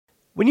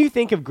When you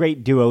think of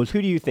great duos,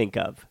 who do you think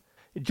of?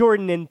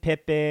 Jordan and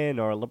Pippen,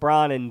 or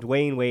LeBron and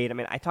Dwayne Wade? I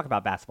mean, I talk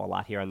about basketball a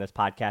lot here on this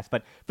podcast,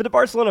 but for the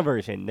Barcelona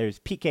version, there's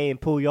Piqué and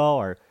Puyol,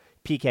 or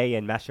Piqué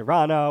and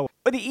Mascherano,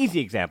 or the easy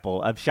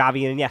example of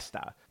Xavi and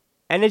Iniesta.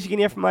 And as you can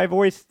hear from my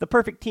voice, the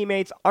perfect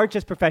teammates aren't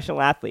just professional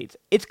athletes.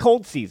 It's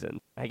cold season.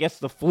 I guess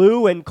the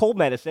flu and cold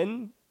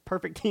medicine,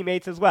 perfect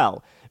teammates as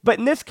well. But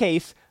in this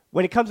case,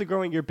 when it comes to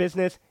growing your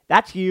business,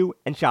 that's you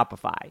and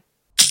Shopify.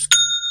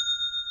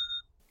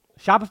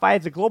 Shopify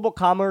is a global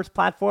commerce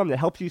platform that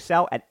helps you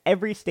sell at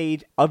every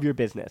stage of your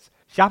business.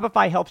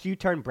 Shopify helps you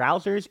turn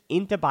browsers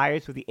into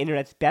buyers with the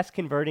internet's best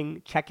converting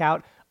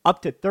checkout,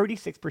 up to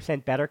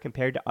 36% better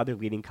compared to other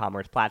leading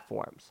commerce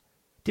platforms.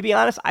 To be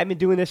honest, I've been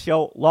doing this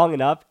show long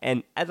enough,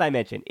 and as I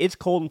mentioned, it's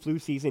cold and flu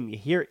season. You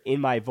hear it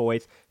in my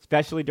voice,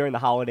 especially during the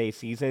holiday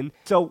season.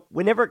 So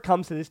whenever it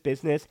comes to this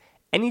business,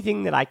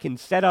 anything that I can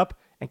set up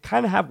and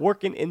kind of have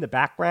working in the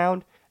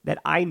background that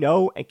I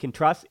know and can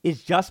trust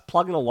is just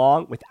plugging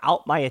along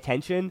without my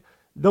attention.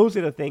 Those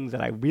are the things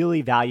that I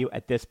really value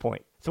at this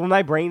point. So when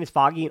my brain is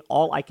foggy and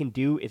all I can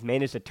do is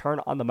manage to turn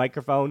on the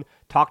microphone,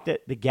 talk to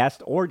the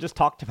guest, or just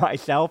talk to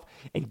myself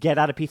and get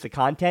out a piece of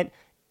content,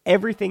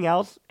 everything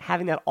else,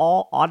 having that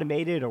all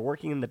automated or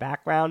working in the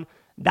background,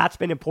 that's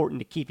been important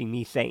to keeping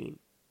me sane.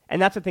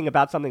 And that's the thing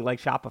about something like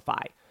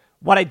Shopify.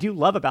 What I do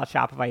love about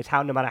Shopify is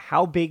how no matter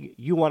how big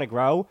you want to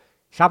grow,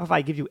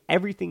 Shopify gives you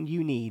everything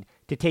you need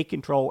to take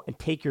control and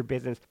take your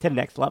business to the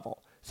next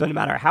level. So no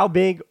matter how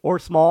big or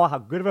small, how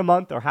good of a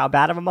month or how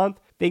bad of a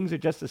month, things are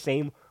just the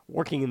same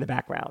working in the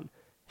background.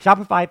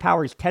 Shopify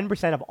powers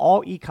 10% of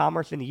all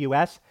e-commerce in the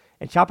US,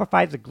 and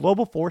Shopify is the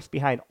global force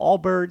behind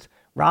Allbirds,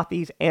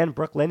 Rothy's, and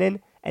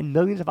Brooklinen, and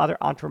millions of other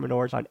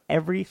entrepreneurs on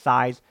every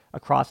size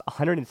across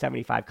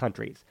 175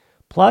 countries.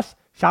 Plus,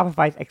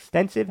 Shopify's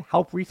extensive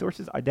help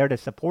resources are there to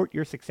support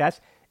your success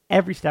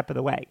every step of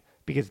the way,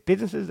 because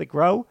businesses that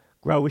grow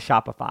with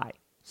Shopify.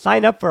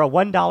 Sign up for a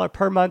 $1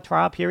 per month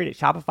trial period at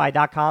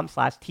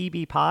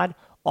shopify.com/tbpod,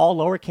 all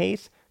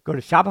lowercase. Go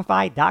to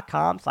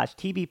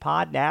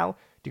shopify.com/tbpod now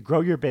to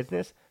grow your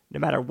business no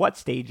matter what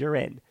stage you're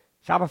in.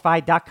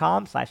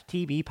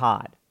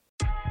 Shopify.com/tbpod.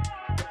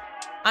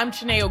 I'm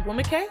Chineo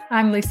Ogwumike.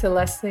 I'm Lisa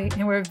Leslie,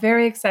 and we're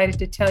very excited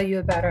to tell you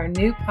about our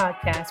new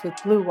podcast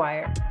with Blue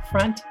Wire,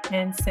 Front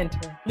and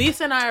Center.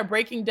 Lisa and I are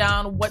breaking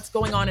down what's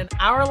going on in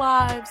our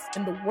lives,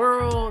 in the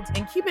world,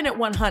 and keeping it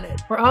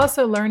 100. We're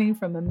also learning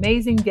from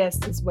amazing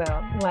guests as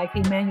well, like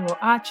Emmanuel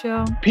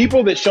Acho.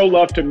 People that show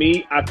love to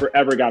me, I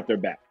forever got their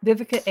back.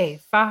 Vivica A.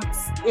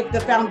 Fox. If the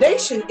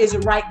foundation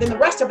isn't right, then the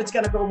rest of it's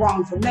going to go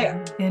wrong from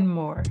there. And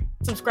more.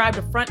 Subscribe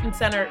to Front and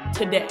Center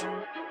today.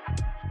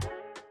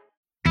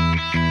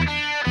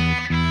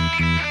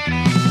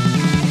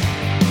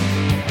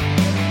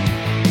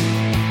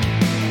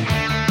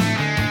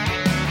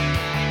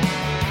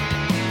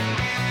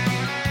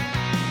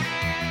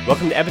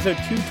 Welcome to episode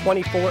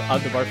 224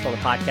 of the Barcelona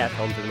Podcast,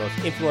 home to the most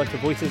influential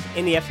voices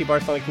in the FC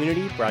Barcelona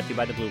community, brought to you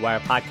by the Blue Wire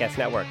Podcast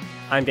Network.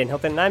 I'm Dan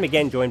Hilton, and I'm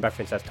again joined by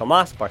Frances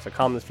Tomas, Barca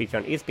columnist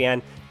featured on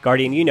ESPN,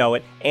 Guardian, you know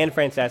it, and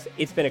Frances.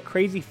 It's been a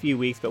crazy few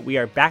weeks, but we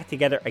are back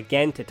together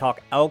again to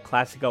talk El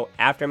Clásico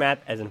aftermath,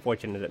 as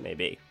unfortunate as it may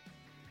be.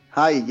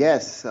 Hi,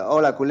 yes.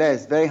 Hola,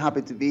 culés. Very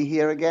happy to be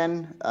here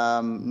again.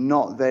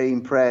 Not very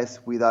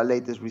impressed with our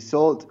latest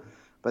result.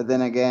 But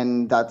then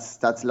again,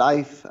 that's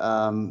life.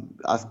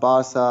 As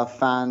Barca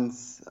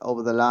fans,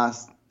 over the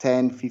last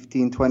 10,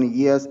 15, 20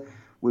 years,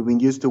 we've been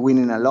used to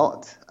winning a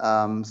lot.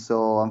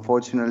 So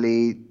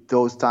unfortunately,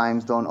 those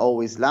times don't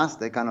always last.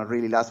 They cannot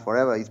really last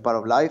forever. It's part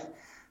of life.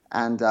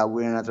 And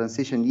we're in a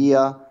transition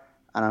year.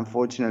 And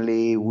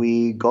unfortunately,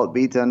 we got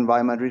beaten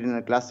by Madrid in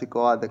a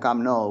Clásico at the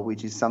Camp Nou,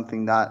 which is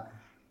something that,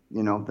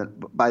 you know,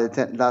 that by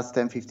the last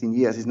 10, 15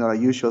 years is not a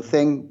usual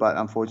thing. But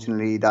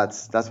unfortunately,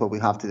 that's what we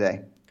have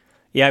today.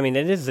 Yeah, I mean,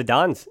 it is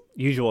Zidane's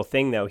usual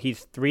thing, though.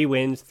 He's 3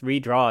 wins, 3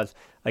 draws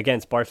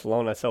against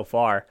Barcelona so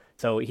far.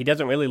 So he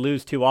doesn't really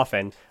lose too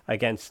often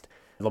against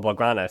the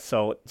Blaugrana.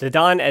 So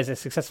Zidane, as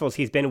successful as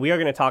he's been, we are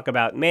going to talk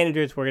about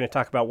managers. We're going to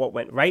talk about what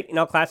went right in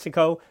El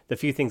Clásico, the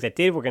few things that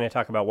did. We're going to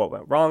talk about what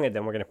went wrong, and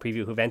then we're going to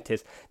preview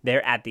Juventus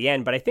there at the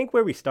end. But I think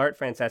where we start,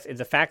 Frances, is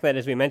the fact that,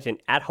 as we mentioned,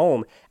 at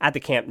home at the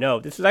Camp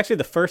Nou, this was actually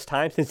the first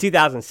time since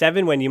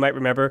 2007 when, you might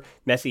remember,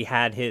 Messi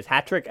had his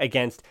hat-trick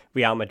against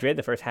Real Madrid,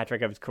 the first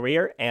hat-trick of his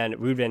career, and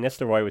Ruud van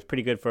Nistelrooy was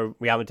pretty good for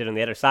Real Madrid on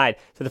the other side.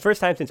 So the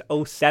first time since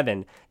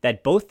 2007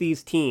 that both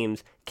these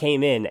teams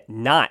came in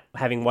not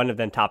having one of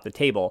them top the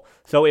table.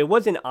 So it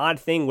was an odd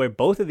thing where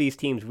both of these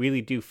teams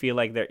really do feel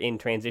like they're in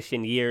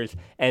transition years,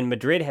 and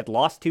Madrid had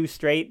lost 2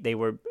 straight. They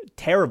were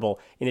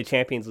terrible in the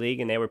Champions League,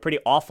 and they were pretty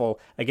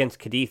awful against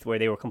Cadiz, where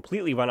they were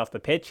completely run off the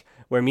pitch,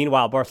 where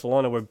meanwhile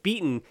Barcelona were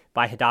beaten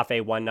by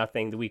Getafe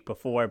 1-0 the week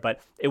before, but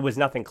it was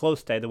nothing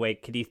close to the way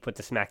Cadiz put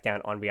the smackdown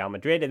on Real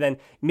Madrid. And then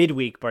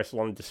midweek,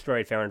 Barcelona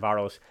destroyed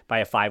Ferencváros by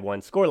a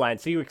 5-1 scoreline.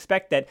 So you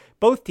expect that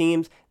both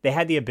teams, they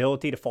had the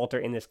ability to falter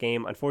in this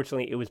game.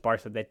 Unfortunately, it was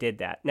Barca that did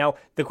that. Now,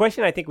 the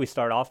question I think we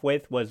start off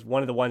with was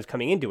one of the ones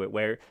coming into it,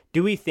 where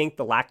do we think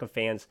the lack of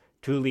fans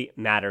truly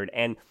mattered?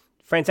 And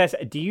Frances,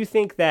 do you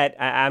think that,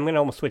 I'm going to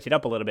almost switch it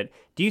up a little bit,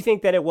 do you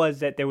think that it was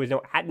that there was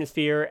no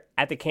atmosphere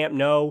at the Camp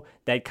Nou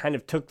that kind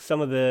of took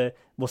some of the,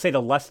 we'll say,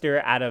 the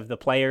luster out of the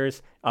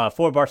players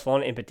for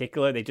Barcelona in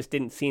particular? They just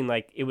didn't seem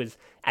like it was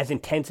as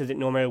intense as it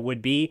normally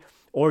would be?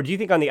 Or do you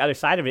think on the other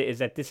side of it is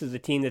that this is a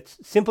team that's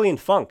simply in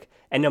funk,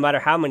 and no matter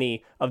how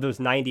many of those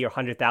 90 or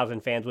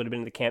 100,000 fans would have been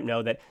in the Camp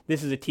Nou, that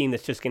this is a team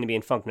that's just going to be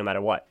in funk no matter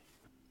what?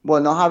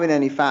 Well, not having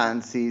any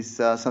fans is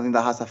something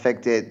that has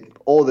affected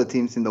all the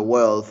teams in the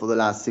world for the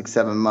last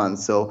 6-7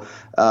 months. So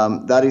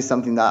that is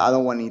something that I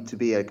don't want it to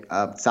be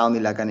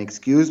sounding like an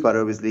excuse, but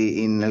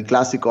obviously in El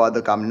Clásico at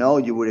the Camp Nou,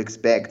 you would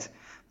expect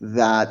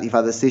that if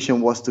a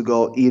decision was to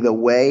go either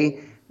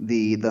way,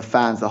 the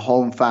fans, the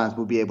home fans,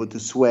 would be able to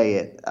sway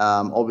it.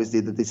 Obviously,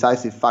 the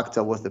decisive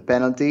factor was the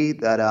penalty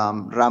that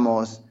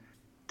Ramos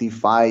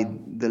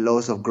defied the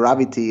laws of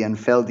gravity and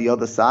fell the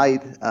other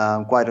side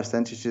quite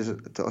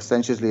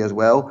ostentiously as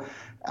well.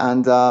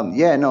 And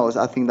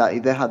I think that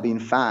if there had been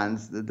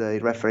fans, the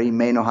referee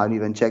may not have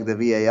even checked the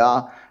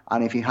VAR.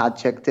 And if he had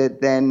checked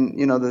it, then,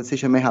 the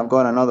decision may have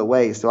gone another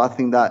way. So I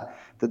think that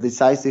the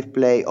decisive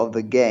play of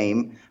the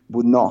game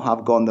would not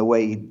have gone the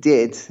way it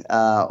did,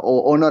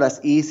 or not as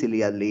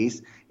easily at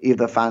least, if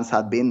the fans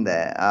had been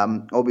there.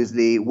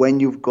 Obviously, when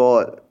you've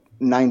got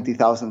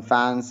 90,000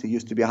 fans, it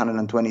used to be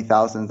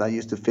 120,000 that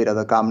used to fit at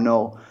the Camp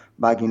Nou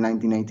back in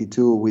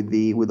 1982 with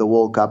the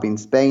World Cup in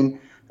Spain,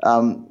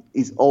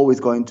 is always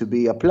going to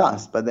be a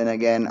plus. But then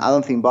again, I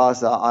don't think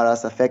Barca are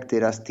as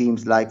affected as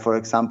teams like, for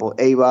example,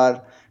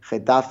 Eibar,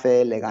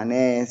 Getafe,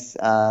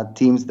 Leganés,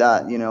 teams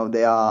that,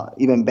 they are,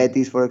 even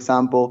Betis, for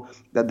example,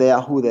 that they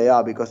are who they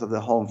are because of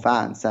the home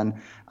fans. And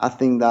I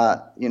think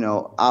that,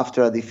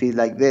 after a defeat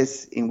like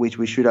this, in which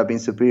we should have been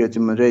superior to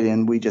Madrid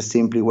and we just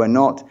simply were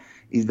not,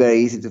 it's very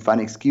easy to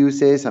find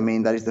excuses. I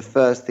mean, that is the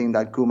first thing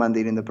that Koeman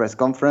did in the press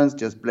conference,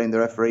 just blame the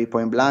referee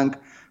point blank.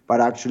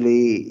 But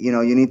actually,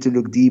 you need to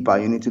look deeper.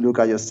 You need to look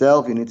at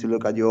yourself. You need to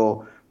look at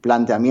your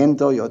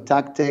planteamiento, your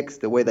tactics,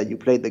 the way that you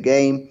played the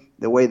game,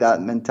 the way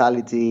that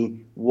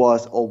mentality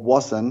was or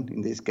wasn't,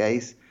 in this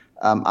case,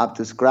 up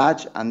to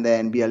scratch, and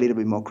then be a little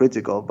bit more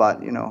critical.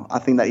 But, I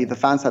think that if the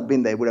fans had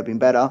been there, it would have been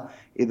better.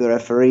 If the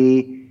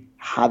referee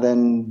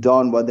hadn't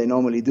done what they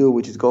normally do,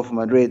 which is go for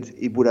Madrid,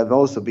 it would have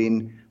also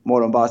been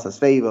more on Barca's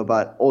favor.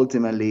 But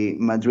ultimately,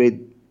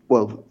 Madrid,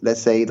 well,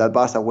 let's say that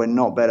Barca were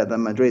not better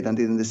than Madrid and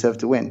didn't deserve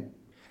to win.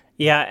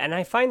 Yeah, and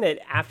I find that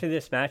after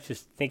this match,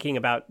 just thinking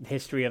about the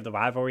history of the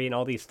rivalry and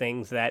all these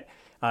things, that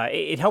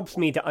it helps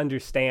me to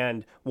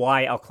understand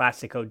why El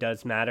Clásico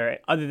does matter,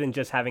 other than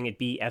just having it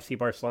be FC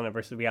Barcelona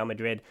versus Real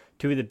Madrid,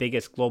 two of the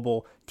biggest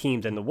global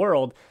teams in the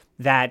world,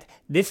 that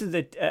this is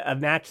a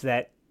match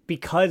that,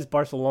 because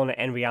Barcelona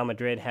and Real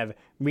Madrid have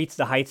reached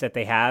the heights that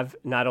they have,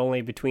 not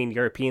only between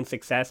European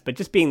success, but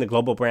just being the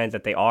global brands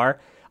that they are,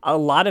 a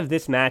lot of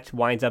this match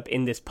winds up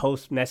in this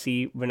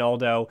post-Messi,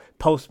 Ronaldo,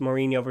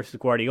 post-Mourinho versus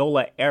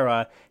Guardiola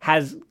era,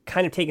 has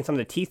kind of taken some of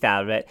the teeth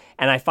out of it.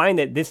 And I find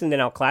that this is an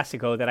El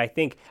Clásico that I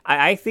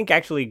think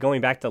actually going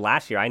back to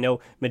last year, I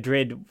know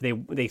Madrid,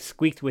 they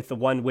squeaked with the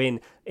one win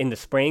in the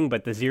spring,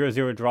 but the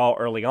 0-0 draw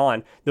early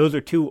on, those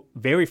are two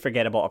very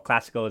forgettable El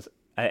Clásicos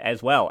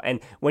as well. And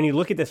when you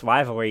look at this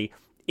rivalry,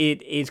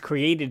 it is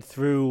created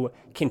through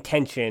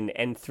contention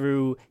and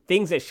through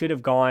things that should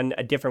have gone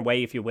a different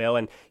way, if you will.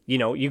 And,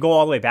 you go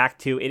all the way back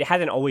to, it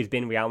hasn't always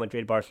been Real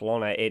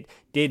Madrid-Barcelona.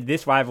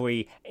 This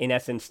rivalry, in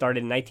essence, started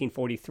in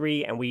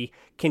 1943, and we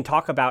can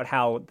talk about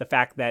how the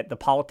fact that the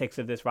politics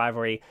of this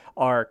rivalry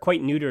are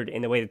quite neutered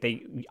in the way that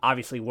they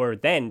obviously were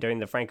then during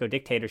the Franco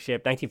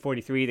dictatorship.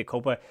 1943, the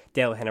Copa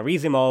del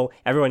Generalissimo,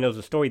 everyone knows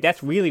the story.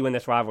 That's really when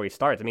this rivalry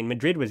starts. I mean,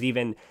 Madrid was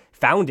even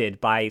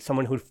founded by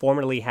someone who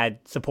formerly had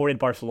supported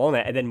Barcelona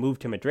and then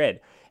moved to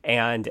Madrid.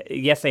 And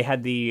yes, they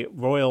had the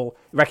royal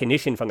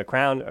recognition from the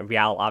crown,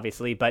 Real,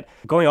 obviously, but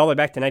going all the way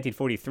back to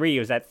 1943, it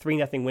was that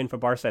 3-0 win for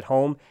Barca at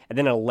home, and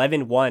then an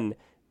 11-1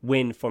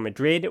 win for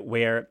Madrid,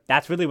 where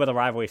that's really where the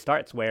rivalry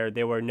starts, where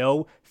there were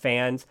no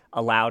fans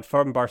allowed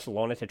from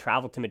Barcelona to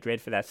travel to Madrid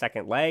for that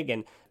second leg,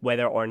 and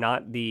whether or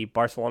not the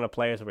Barcelona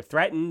players were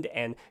threatened,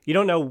 and you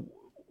don't know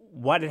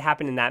what had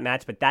happened in that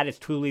match, but that is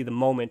truly the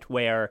moment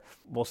where,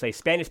 we'll say,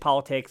 Spanish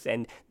politics,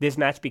 and this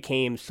match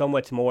became so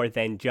much more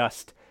than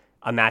just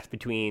a match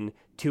between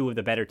two of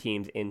the better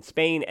teams in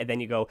Spain. And then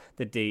you go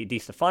the Di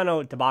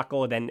Stefano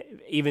debacle. Then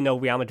even though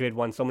Real Madrid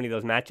won so many of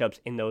those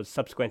matchups in those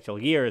subsequent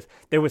years,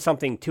 there was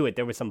something to it.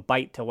 There was some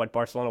bite to what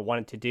Barcelona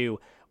wanted to do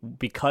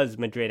because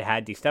Madrid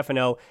had Di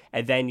Stefano.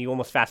 And then you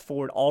almost fast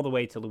forward all the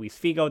way to Luis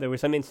Figo. There were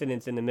some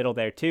incidents in the middle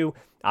there too.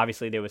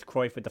 Obviously there was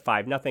Cruyff with the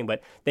 5-0,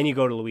 but then you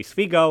go to Luis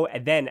Figo,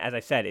 and then, as I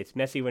said, it's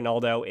Messi,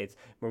 Ronaldo, it's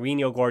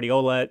Mourinho,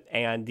 Guardiola,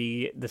 and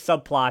the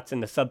subplots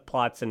and the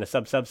subplots and the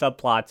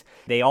subplots.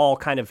 They all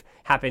kind of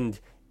happened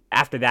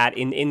after that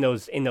in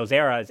those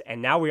eras.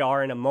 And now we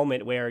are in a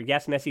moment where,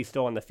 yes, Messi's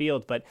still on the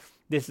field, but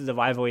this is a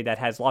rivalry that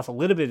has lost a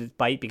little bit of its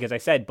bite because I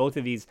said both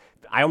of these,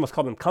 I almost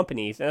call them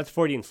companies, and that's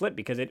Freudian slip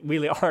because it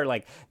really are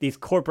like these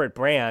corporate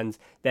brands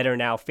that are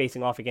now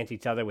facing off against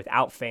each other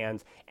without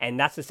fans, and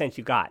that's the sense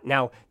you got.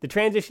 Now, the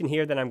transition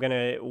here that I'm going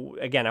to,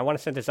 again, I want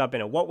to set this up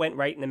in a what went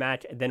right in the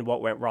match and then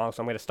what went wrong,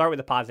 so I'm going to start with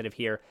the positive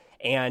here.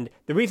 And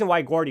the reason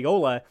why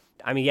Guardiola,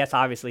 I mean, yes,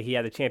 obviously he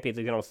had the Champions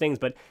League and all those things,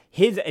 but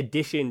his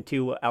addition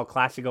to El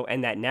Clásico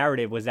and that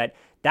narrative was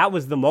that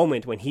was the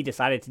moment when he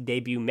decided to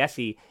debut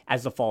Messi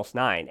as the false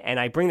nine. And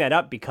I bring that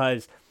up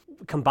because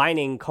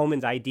combining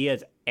Koeman's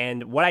ideas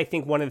and what I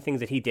think one of the things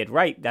that he did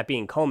right, that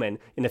being Koeman,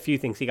 and the few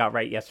things he got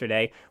right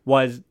yesterday,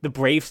 was the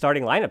brave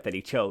starting lineup that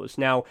he chose.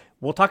 Now,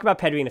 we'll talk about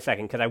Pedri in a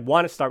second because I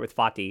want to start with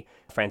Fati,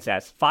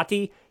 Frances.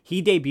 Fati,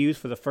 he debuts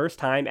for the first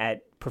time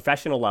at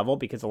professional level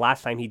because the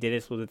last time he did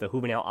this was with the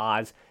Juventus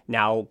Oz,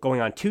 now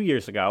going on 2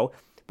 years ago.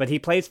 But he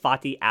plays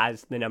Fati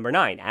as the number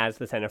 9, as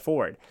the center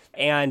forward.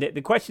 And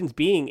the questions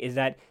being, is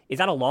that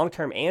a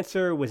long-term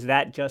answer? Was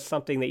that just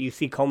something that you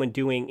see Koeman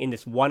doing in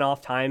this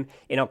one-off time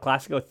in El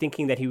Clásico,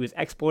 thinking that he was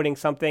exploiting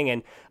something?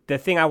 And the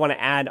thing I want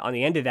to add on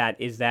the end of that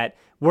is that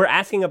we're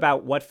asking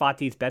about what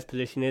Fati's best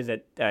position is.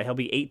 At he'll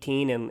be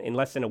 18 in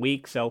less than a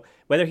week. So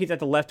whether he's at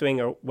the left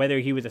wing or whether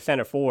he was a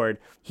center forward,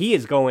 he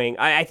is going,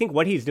 I think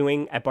what he's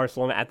doing at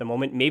Barcelona at the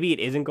moment, maybe it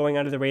isn't going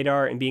under the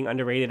radar and being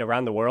underrated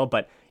around the world,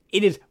 but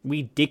it is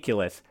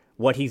ridiculous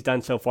what he's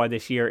done so far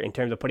this year in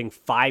terms of putting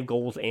 5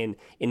 goals in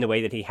the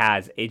way that he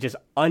has. It's just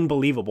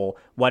unbelievable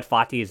what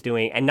Fati is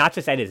doing, and not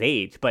just at his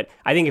age, but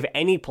I think if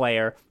any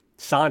player,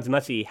 sans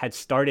Messi, had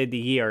started the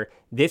year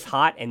this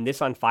hot and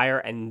this on fire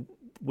and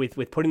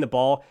with putting the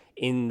ball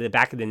in the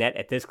back of the net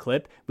at this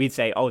clip, we'd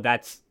say, oh,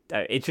 that's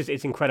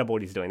it's incredible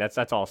what he's doing. That's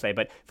all I'll say.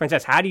 But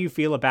Frances, how do you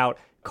feel about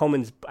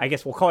Koeman's, I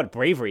guess we'll call it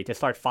bravery, to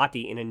start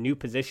Fati in a new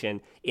position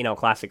in El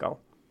Clásico?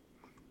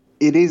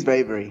 It is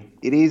bravery.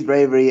 It is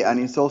bravery, and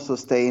it's also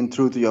staying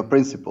true to your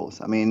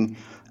principles. I mean,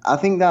 I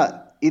think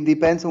that it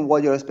depends on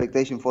what your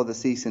expectation for the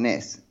season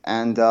is.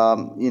 And,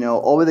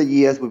 over the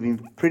years, we've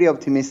been pretty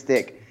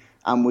optimistic,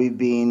 and we've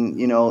been,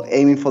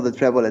 aiming for the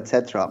treble,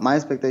 etc. My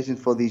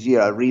expectations for this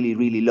year are really,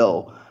 really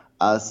low.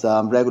 As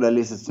regular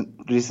listeners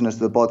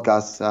to the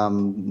podcast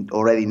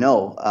already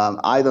know,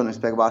 I don't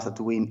expect Barca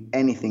to win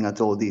anything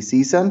at all this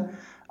season.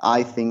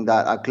 I think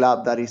that a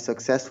club that is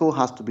successful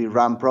has to be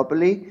run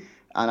properly.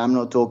 And I'm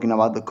not talking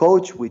about the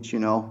coach, which,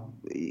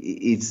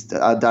 it's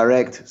a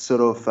direct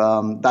sort of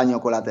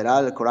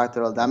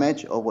collateral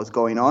damage of what's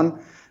going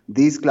on.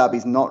 This club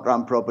is not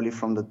run properly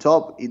from the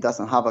top. It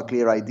doesn't have a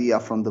clear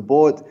idea from the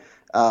board.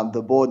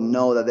 The board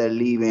know that they're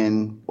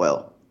leaving,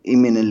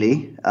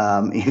 imminently,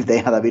 if they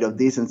had a bit of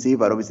decency,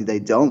 but obviously they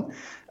don't.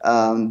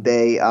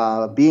 They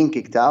are being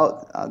kicked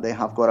out. They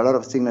have got a lot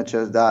of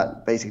signatures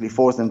that basically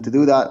force them to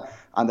do that,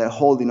 and they're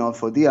holding on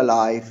for dear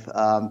life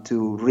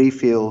to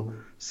refill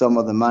some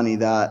of the money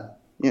that,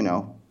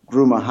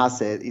 rumor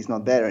has it is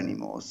not there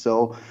anymore.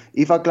 So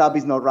if a club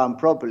is not run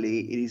properly,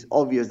 it is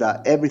obvious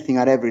that everything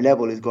at every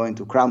level is going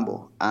to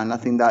crumble. And I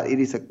think that it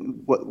is,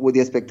 with the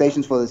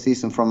expectations for the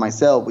season from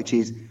myself, which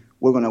is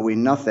we're going to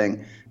win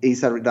nothing,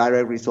 is a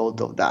direct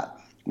result of that.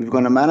 We've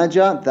got a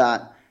manager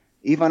that,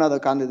 if another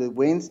candidate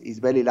wins, is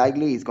very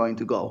likely he's going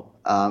to go,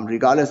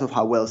 regardless of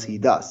how well he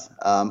does.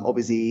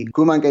 Obviously,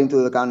 Koeman came to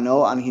the Camp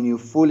Nou and he knew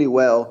fully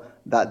well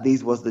that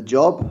this was the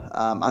job.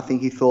 I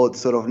think he thought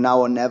sort of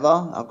now or never.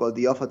 I've got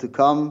the offer to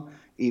come.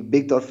 If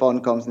Victor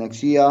Font comes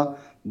next year,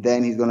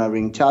 then he's going to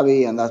ring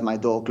Xavi, and that's my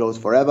door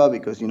closed forever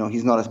because,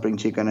 he's not a spring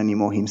chicken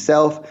anymore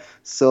himself.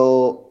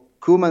 So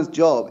Koeman's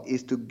job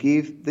is to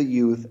give the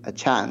youth a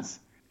chance.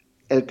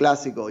 El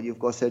Clásico, you've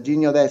got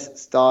Serginho Dest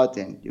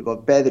starting. You've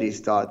got Pedri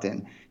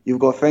starting. You've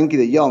got Frenkie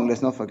de Jong.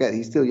 Let's not forget,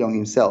 he's still young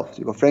himself. So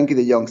you've got Frenkie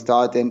de Jong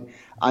starting,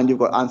 and you've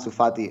got Ansu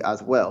Fati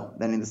as well.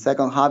 Then in the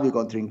second half, you've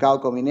got Trincao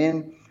coming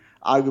in.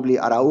 Arguably,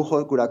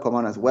 Araujo could have come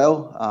on as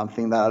well. I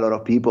think that a lot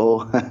of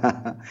people,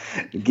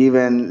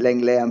 given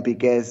Lenglet and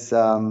Piqué's,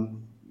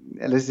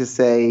 let's just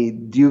say,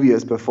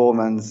 dubious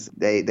performance,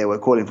 they were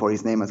calling for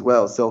his name as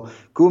well. So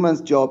Koeman's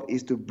job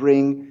is to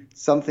bring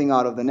something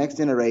out of the next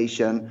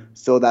generation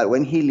so that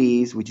when he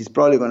leaves, which is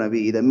probably going to be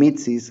either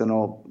mid-season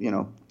or,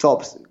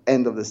 tops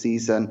end of the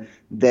season,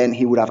 then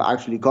he would have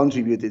actually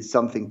contributed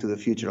something to the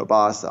future of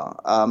Barca.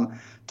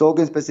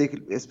 Talking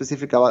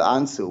specific about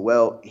Ansu,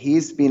 well,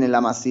 he's been in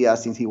La Masia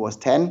since he was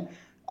 10,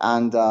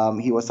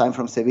 and he was signed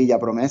from Sevilla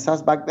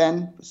Promesas back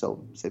then,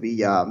 so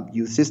Sevilla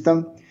youth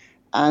system.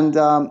 And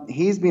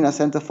he's been a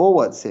centre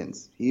forward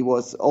since. He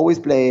was always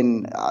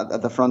playing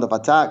at the front of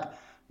attack,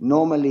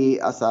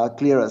 normally as a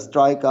clearer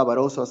striker, but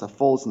also as a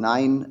false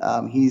 9.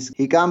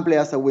 He can play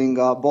as a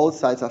winger. Both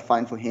sides are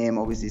fine for him.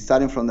 Obviously,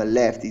 starting from the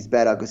left is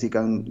better because he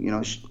can,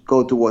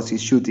 go towards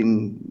his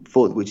shooting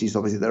foot, which is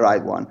obviously the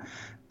right one.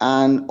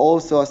 And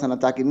also as an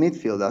attacking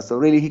midfielder. So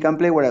really, he can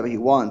play wherever he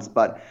wants.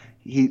 But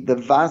the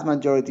vast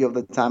majority of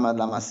the time at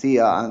La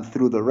Masia and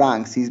through the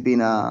ranks, he's been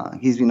a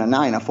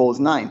 9, a false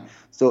 9.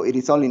 So it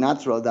is only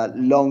natural that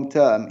long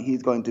term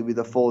he's going to be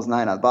the false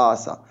 9 at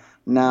Barca.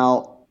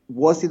 Now,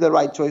 Was he the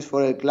right choice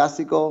for El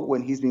Clásico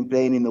when he's been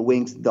playing in the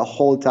wings the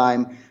whole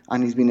time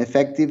and he's been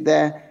effective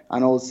there?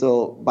 And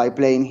also by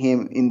playing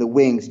him in the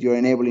wings, you're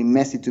enabling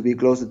Messi to be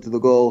closer to the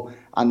goal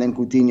and then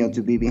Coutinho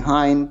to be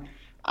behind.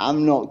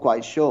 I'm not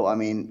quite sure. I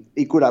mean,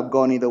 it could have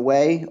gone either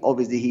way.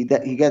 Obviously, he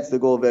gets the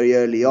goal very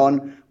early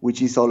on,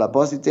 which is all a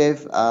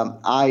positive.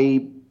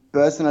 I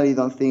personally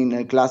don't think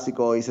El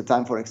Clásico is a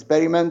time for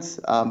experiments,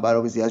 but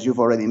obviously, as you've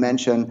already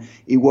mentioned,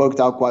 it worked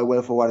out quite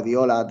well for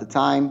Guardiola at the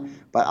time.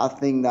 But I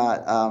think that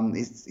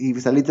he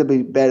was a little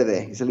bit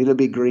verde, he's a little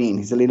bit green,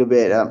 he's a little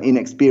bit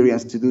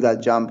inexperienced to do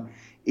that jump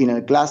in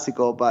El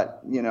Clásico.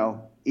 But, you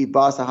know, if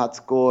Barca had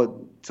scored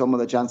some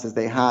of the chances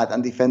they had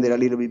and defended a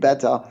little bit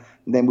better,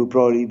 then we'd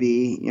probably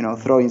be, you know,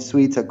 throwing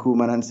sweets at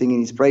Koeman and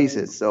singing his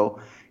praises. So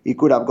it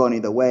could have gone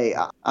either way.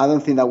 I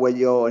don't think that when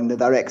you're in the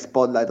direct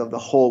spotlight of the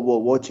whole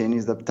world watching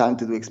is the time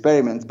to do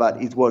experiments,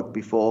 but it's worked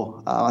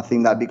before. I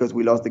think that because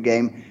we lost the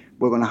game,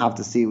 we're going to have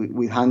to see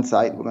with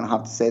hindsight, we're going to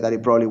have to say that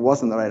it probably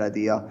wasn't the right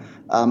idea.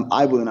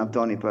 I wouldn't have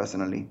done it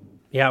personally.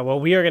 Yeah, well,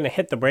 we are going to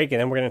hit the break and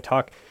then we're going to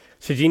talk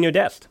Serginho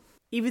Dest.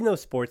 Even though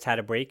sports had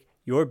a break,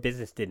 your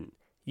business didn't.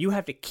 You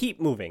have to keep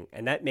moving,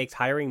 and that makes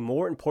hiring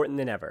more important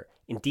than ever.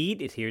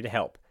 Indeed is here to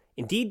help.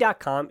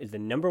 Indeed.com is the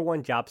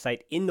 #1 job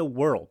site in the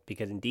world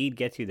because Indeed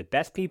gets you the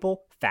best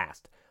people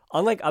fast.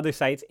 Unlike other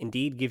sites,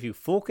 Indeed gives you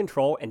full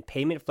control and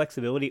payment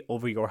flexibility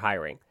over your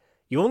hiring.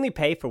 You only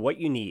pay for what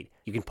you need.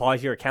 You can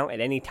pause your account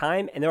at any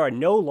time, and there are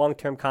no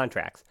long-term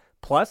contracts.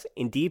 Plus,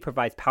 Indeed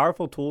provides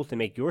powerful tools to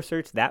make your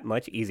search that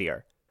much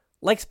easier.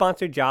 Like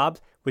sponsored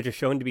jobs, which are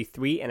shown to be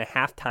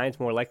 3.5 times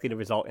more likely to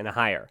result in a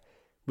hire.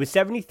 With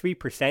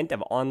 73%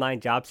 of online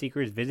job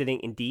seekers visiting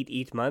Indeed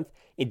each month,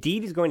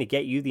 Indeed is going to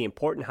get you the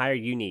important hire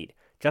you need,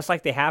 just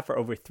like they have for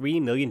over 3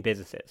 million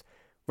businesses.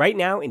 Right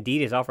now,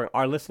 Indeed is offering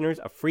our listeners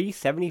a free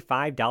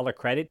 $75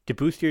 credit to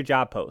boost your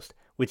job post,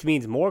 which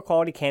means more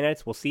quality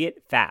candidates will see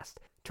it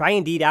fast. Try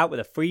Indeed out with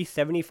a free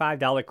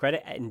 $75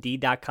 credit at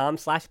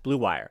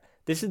Indeed.com/BlueWire.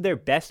 This is their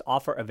best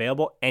offer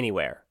available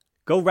anywhere.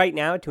 Go right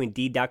now to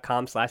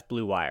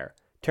Indeed.com/BlueWire.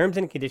 Terms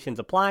and conditions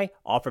apply.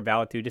 Offer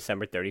valid through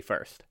December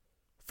 31st.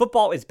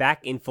 Football is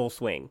back in full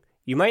swing.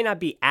 You might not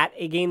be at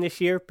a game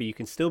this year, but you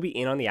can still be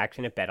in on the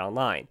action at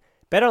BetOnline.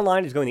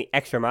 BetOnline is going the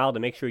extra mile to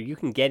make sure you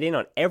can get in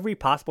on every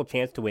possible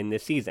chance to win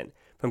this season.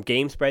 From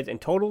game spreads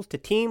and totals to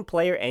team,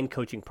 player, and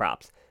coaching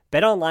props,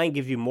 BetOnline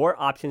gives you more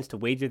options to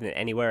wager than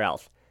anywhere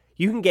else.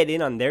 You can get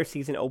in on their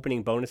season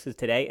opening bonuses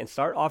today and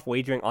start off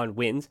wagering on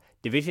wins,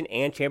 division,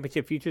 and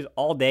championship futures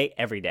all day,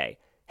 every day.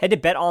 Head to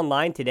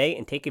BetOnline today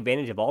and take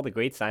advantage of all the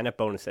great sign-up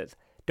bonuses.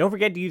 Don't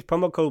forget to use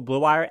promo code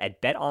BlueWire at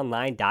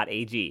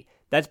betonline.ag.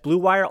 That's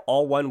BlueWire,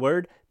 all one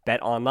word.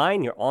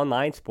 BetOnline, your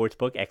online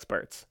sportsbook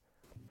experts.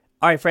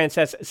 All right,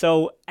 Frances,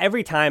 so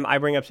every time I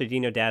bring up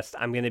Serginho Dest,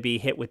 I'm going to be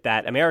hit with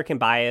that American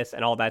bias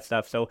and all that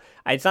stuff. So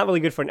it's not really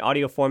good for an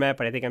audio format,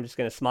 but I think I'm just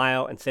going to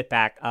smile and sit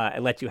back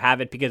and let you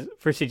have it. Because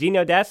for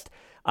Serginho Dest,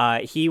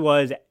 he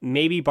was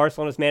maybe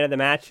Barcelona's man of the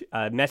match.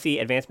 Messi,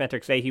 advanced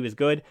metrics say he was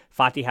good.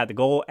 Fati had the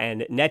goal.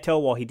 And Neto,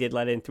 while he did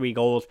let in 3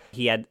 goals,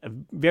 he had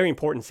very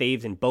important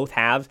saves in both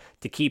halves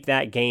to keep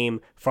that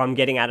game from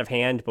getting out of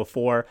hand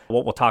before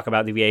what we'll talk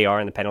about, the VAR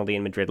and the penalty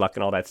and Madrid luck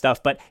and all that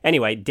stuff. But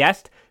anyway,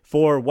 Dest,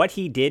 for what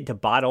he did to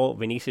bottle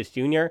Vinicius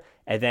Jr.,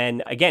 and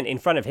then, again, in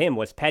front of him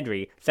was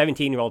Pedri,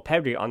 17-year-old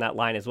Pedri on that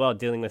line as well,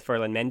 dealing with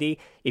Ferland Mendy.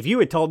 If you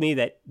had told me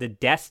that the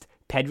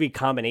Dest-Pedri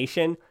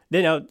combination,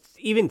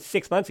 even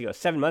 7 months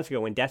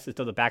ago, when Dest was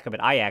still the backup at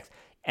Ajax,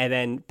 and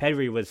then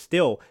Pedri was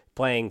still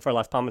playing for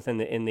Las Palmas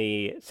in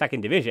the second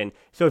division.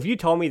 So if you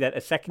told me that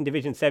a second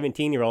division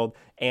 17-year-old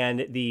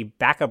and the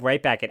backup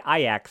right back at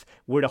Ajax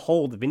were to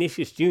hold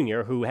Vinicius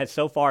Jr., who has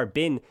so far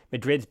been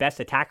Madrid's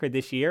best attacker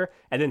this year,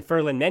 and then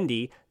Ferland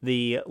Mendy,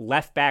 the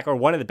left back, or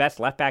one of the best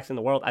left backs in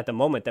the world at the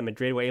moment that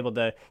Madrid were able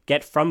to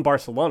get from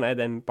Barcelona,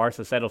 then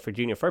Barca settled for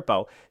Junior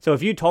Firpo. So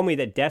if you told me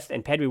that Dest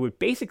and Pedri would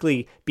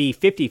basically be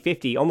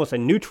 50-50, almost a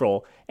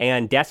neutral,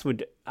 and Dest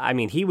would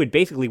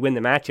basically win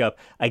the matchup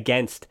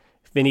against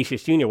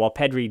Vinicius Jr., while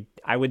Pedri,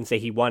 I wouldn't say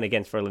he won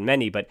against Ferland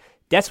Mendy, but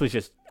Dest was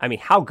just,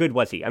 how good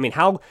was he?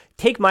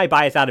 Take my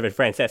bias out of it,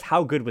 Frances.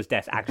 How good was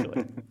Dest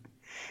actually?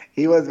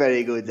 He was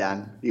very good,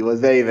 Dan. He was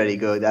very, very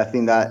good. I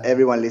think that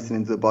everyone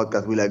listening to the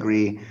podcast will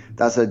agree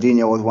that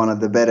Serginho was one of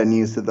the better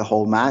news of the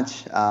whole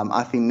match.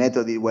 I think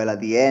Neto did well at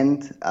the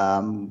end.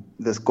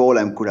 The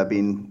scoreline could have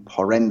been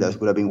horrendous,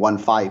 would have been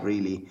 1-5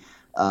 really,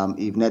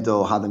 if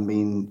Neto hadn't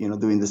been,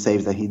 doing the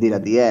saves that he did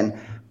at the end.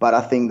 But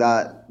I think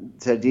that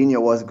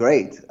Serginho was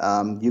great.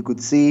 You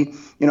could see,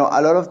 a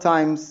lot of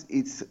times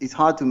it's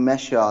hard to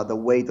measure the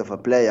weight of a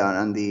player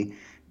and the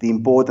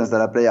importance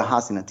that a player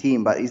has in a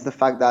team, but it's the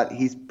fact that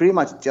he's pretty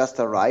much just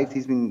arrived.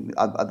 He's been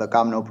at the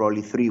Camp Nou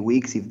probably 3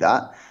 weeks, if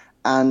that.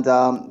 And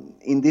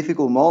in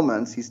difficult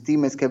moments, his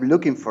teammates kept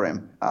looking for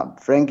him.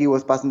 Frankie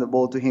was passing the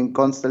ball to him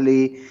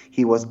constantly.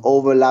 He was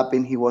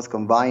overlapping. He was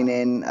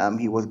combining.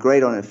 He was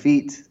great on his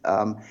feet.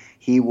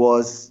 He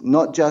was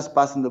not just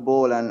passing the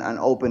ball and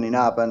opening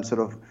up and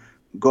sort of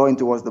going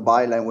towards the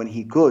byline when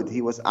he could.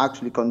 He was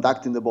actually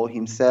conducting the ball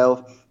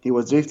himself. He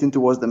was drifting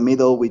towards the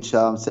middle, which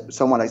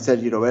someone like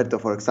Sergio Roberto,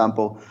 for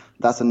example,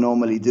 doesn't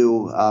normally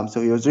do.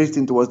 So he was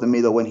drifting towards the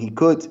middle when he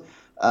could.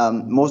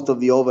 Most of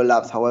the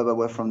overlaps, however,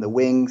 were from the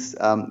wings.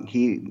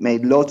 He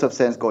made lots of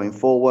sense going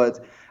forward.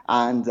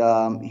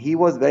 And he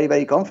was very,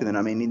 very confident.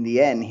 I mean, in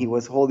the end, he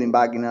was holding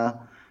back in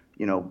a,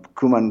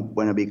 Koeman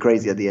went a bit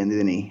crazy at the end,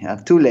 didn't he?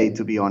 Too late,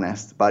 to be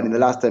honest. But in the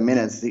last 10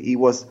 minutes, he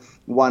was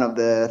one of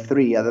the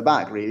three at the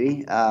back,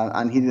 really.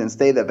 And he didn't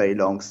stay there very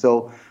long.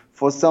 So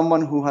for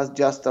someone who has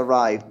just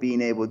arrived,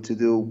 being able to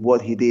do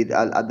what he did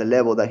at the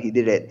level that he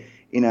did it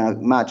in a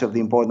match of the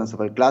importance of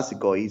El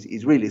Clásico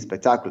is really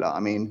spectacular. I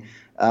mean,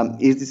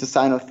 is this a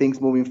sign of things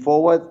moving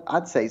forward?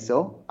 I'd say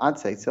so. I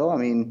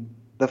mean,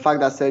 the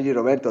fact that Sergio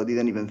Roberto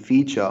didn't even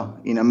feature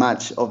in a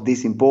match of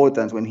this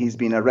importance when he's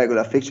been a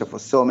regular fixture for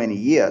so many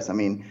years. I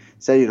mean,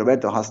 Sergio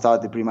Roberto has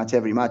started pretty much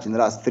every match in the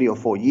last 3 or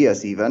 4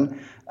 years even,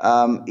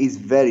 is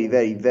very,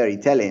 very, very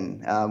telling.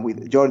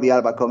 With Jordi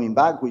Alba coming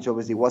back, which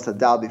obviously was a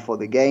doubt before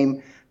the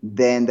game,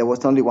 then there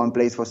was only one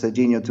place for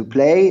Serginho to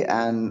play,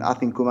 and I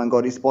think Koeman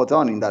got it spot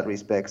on in that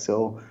respect.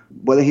 So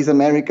whether he's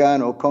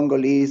American or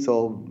Congolese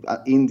or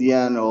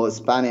Indian or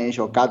Spanish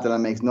or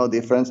Catalan makes no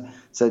difference.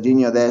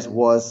 Serginho Dest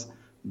was,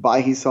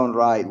 by his own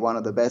right, one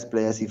of the best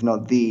players, if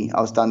not the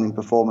outstanding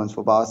performance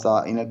for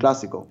Barca in El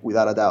Clásico,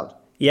 without a doubt.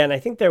 Yeah, and I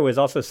think there was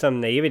also some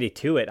naivety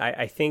to it.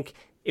 I think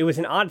it was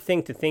an odd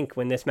thing to think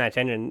when this match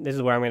ended, and this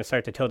is where I'm going to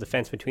start to tell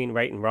defense between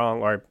right and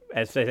wrong, or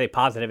as I say,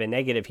 positive and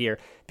negative here,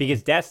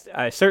 because Dest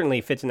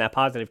certainly fits in that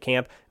positive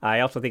camp.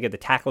 I also think of the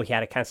tackle he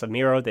had at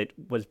Casemiro that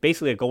was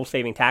basically a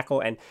goal-saving tackle,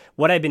 and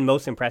what I've been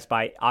most impressed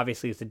by,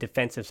 obviously, is the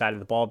defensive side of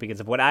the ball, because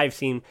of what I've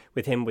seen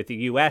with him with the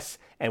U.S.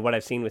 and what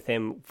I've seen with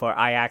him for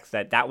Ajax,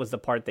 that was the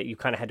part that you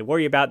kind of had to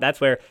worry about.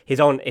 That's where his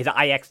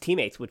Ajax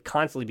teammates would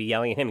constantly be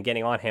yelling at him and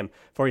getting on him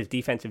for his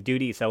defensive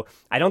duties. So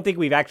I don't think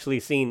we've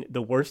actually seen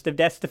the worst of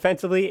Dest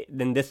defensively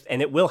than this,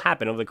 and it will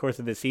happen over the course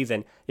of this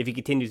season if he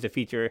continues to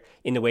feature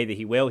in the way that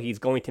he will. He's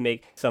going to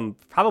make some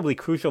probably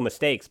crucial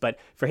mistakes, but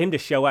for him to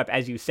show up,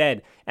 as you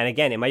said, and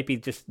again, it might be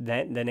just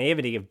the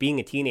naivety of being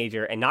a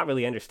teenager and not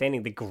really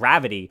understanding the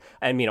gravity.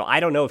 I mean, I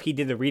don't know if he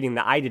did the reading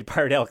that I did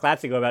prior to El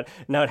Clásico about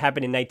what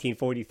happened in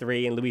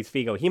 1943 and Luis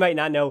Figo. He might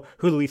not know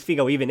who Luis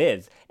Figo even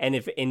is. And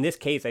if in this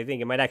case, I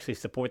think it might actually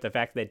support the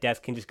fact that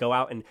Dest can just go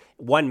out and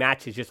one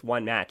match is just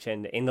one match.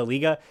 And in the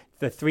Liga,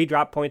 the 3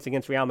 drop points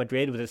against Real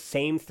Madrid was the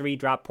same 3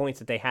 drop points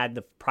that they had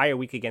the prior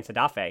week against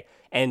Getafe.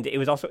 And it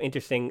was also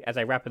interesting, as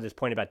I wrap up this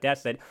point about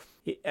Dest,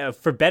 that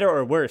for better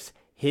or worse,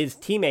 his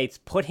teammates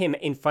put him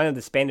in front of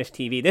the Spanish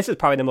TV. This is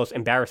probably the most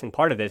embarrassing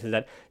part of this, is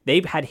that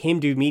they've had him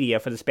do media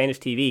for the Spanish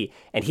TV,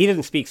 and he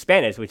doesn't speak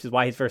Spanish, which is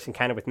why his first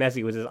encounter with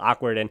Messi was as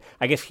awkward and,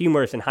 I guess,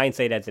 humorous in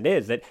hindsight as it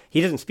is, that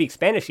he doesn't speak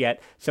Spanish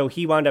yet, so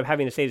he wound up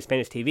having to say to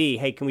Spanish TV,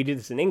 hey, can we do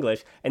this in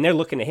English? And they're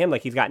looking at him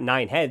like he's got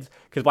 9 heads,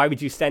 because why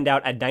would you send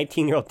out a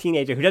 19-year-old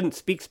teenager who doesn't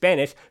speak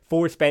Spanish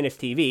for Spanish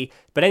TV?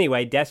 But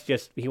anyway, Dest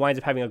he winds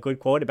up having a good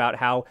quote about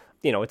how,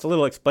 it's a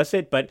little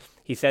explicit, but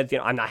he says,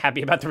 I'm not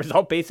happy about the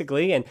result,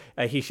 basically, and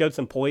he showed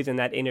some poise in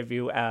that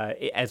interview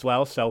as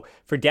well. So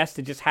for Dest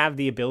to just have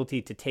the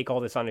ability to take all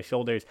this on his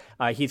shoulders,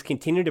 he's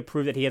continued to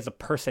prove that he has a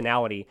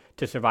personality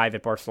to survive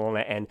at Barcelona,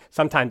 and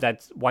sometimes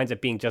that winds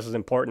up being just as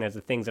important as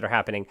the things that are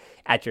happening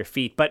at your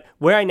feet. But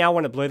where I now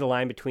want to blur the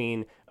line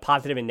between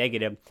positive and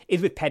negative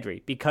is with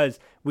Pedri, because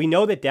we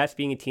know that Dest,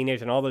 being a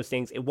teenager and all those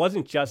things, it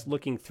wasn't just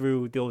looking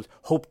through those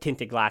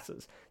hope-tinted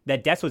glasses,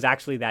 that Dest was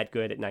actually that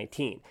good at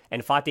 19.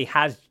 And Fati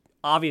has,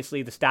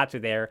 obviously, the stats are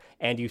there,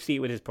 and you see it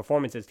with his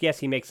performances. Yes,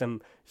 he makes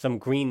some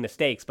green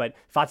mistakes, but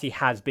Fati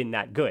has been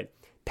that good.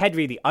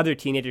 Pedri, the other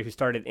teenager who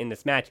started in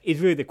this match, is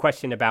really the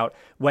question about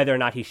whether or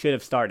not he should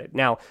have started.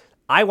 Now,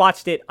 I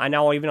watched it, I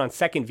know even on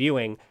second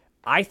viewing,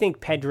 I think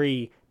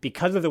Pedri,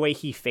 because of the way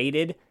he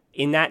faded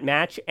in that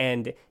match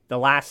and the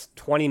last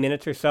 20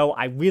 minutes or so,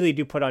 I really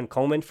do put on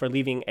Koeman for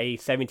leaving a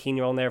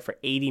 17-year-old in there for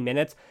 80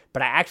 minutes.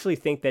 But I actually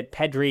think that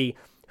Pedri,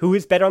 who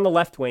is better on the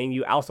left wing,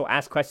 you also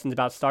asked questions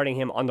about starting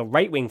him on the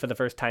right wing for the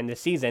first time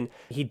this season.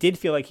 He did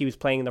feel like he was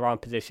playing in the wrong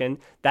position.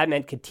 That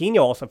meant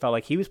Coutinho also felt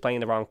like he was playing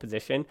in the wrong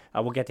position.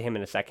 We'll get to him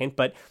in a second.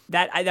 But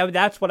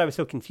that's what I was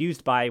so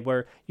confused by,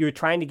 where you were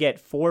trying to get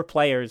 4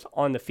 players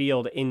on the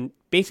field in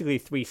basically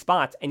 3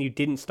 spots, and you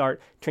didn't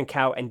start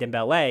Trincao and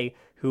Dembele,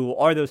 who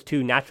are those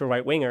 2 natural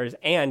right wingers,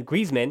 and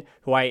Griezmann,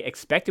 who I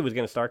expected was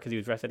going to start because he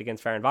was rested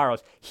against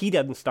Ferencváros. He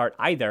doesn't start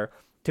either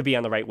to be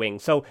on the right wing.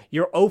 So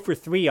you're 0 for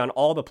 3 on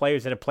all the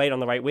players that have played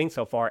on the right wing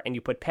so far, and you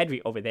put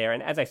Pedri over there.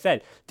 And as I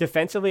said,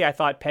 defensively, I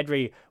thought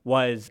Pedri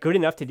was good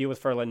enough to deal with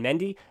Ferland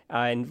Mendy,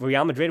 and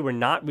Real Madrid were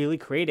not really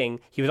creating.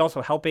 He was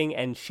also helping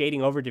and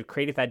shading over to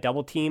create that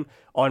double team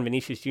on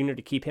Vinicius Jr.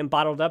 to keep him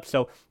bottled up.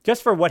 So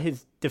just for what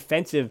his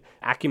defensive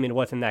acumen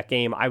was in that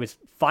game, I was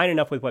fine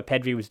enough with what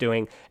Pedri was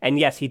doing. And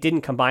yes, he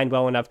didn't combine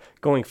well enough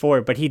going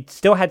forward, but he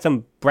still had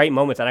some bright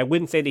moments, and I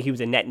wouldn't say that he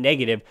was a net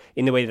negative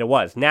in the way that it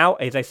was. Now,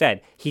 as I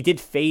said, he did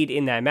fade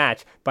in that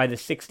match by the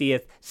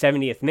 60th,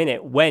 70th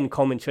minute when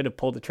Koeman should have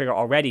pulled the trigger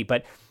already.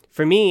 But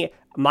for me,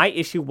 my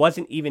issue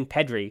wasn't even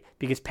Pedri,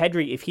 because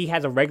Pedri, if he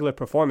has a regular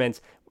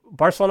performance,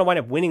 Barcelona wind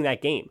up winning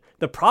that game.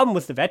 The problem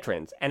was the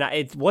veterans, and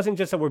it wasn't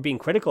just that we're being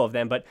critical of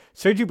them, but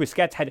Sergio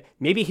Busquets had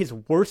maybe his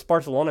worst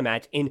Barcelona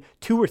match in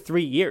 2 or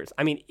 3 years.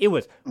 I mean, it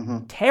was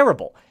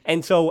terrible.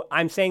 And so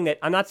I'm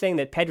not saying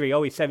that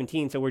Pedri, he's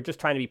 17, so we're just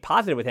trying to be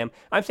positive with him.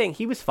 I'm saying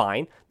he was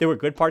fine. There were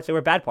good parts, there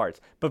were bad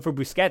parts. But for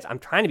Busquets, I'm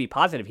trying to be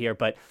positive here,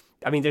 but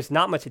I mean, there's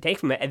not much to take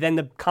from it. And then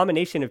the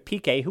combination of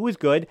Piqué, who was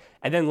good,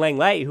 and then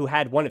Lenglet, who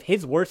had one of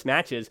his worst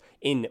matches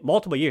in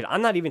multiple years.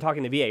 I'm not even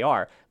talking the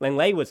VAR.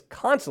 Lenglet was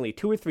constantly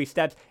 2 or 3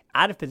 steps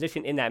out of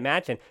position in that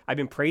match, and I've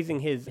been praising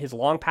his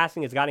long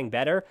passing is getting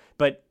better,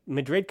 but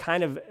Madrid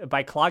kind of,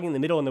 by clogging the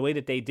middle in the way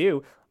that they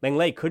do,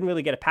 Lenglet couldn't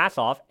really get a pass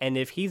off, and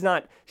if he's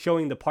not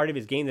showing the part of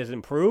his game that's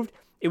improved,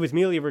 it was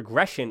merely a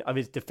regression of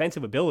his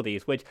defensive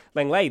abilities, which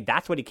Lenglet,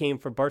 that's what he came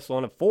for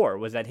Barcelona for,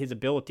 was that his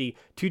ability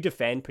to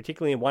defend,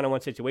 particularly in one-on-one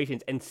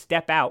situations, and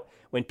step out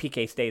when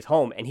Piqué stays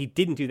home, and he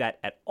didn't do that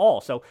at all.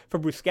 So for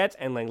Busquets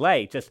and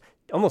Lenglet, just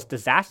almost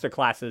disaster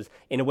classes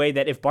in a way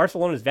that if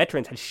Barcelona's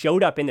veterans had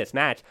showed up in this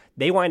match,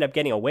 they wind up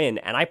getting a win,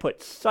 and I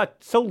put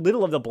so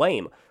little of the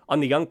blame on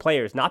the young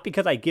players, not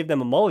because I give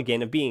them a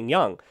mulligan of being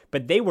young,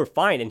 but they were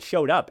fine and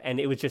showed up, and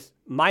it was just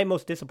my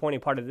most disappointing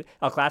part of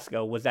El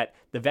Clásico was that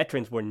the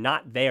veterans were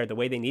not there the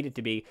way they needed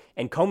to be,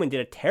 and Koeman did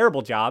a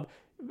terrible job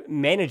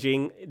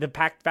managing the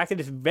fact that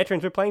his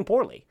veterans were playing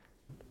poorly.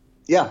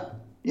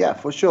 Yeah,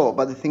 for sure.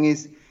 But the thing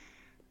is,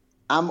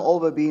 I'm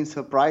over being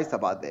surprised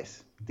about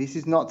this. This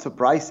is not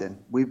surprising.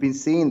 We've been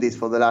seeing this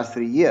for the last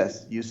 3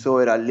 years. You saw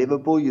it at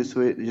Liverpool, you saw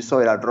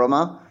it at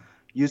Roma,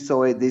 you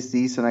saw it this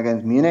season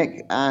against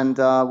Munich, and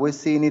we're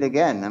seeing it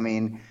again. I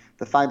mean,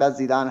 the fact that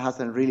Zidane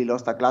hasn't really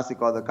lost a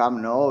Clásico at the Camp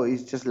Nou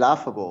is just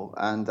laughable.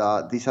 And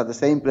these are the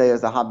same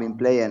players that have been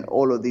playing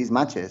all of these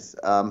matches.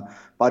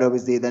 But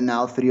obviously, they're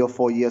now 3 or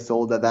 4 years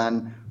older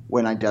than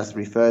when I just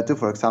referred to.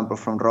 For example,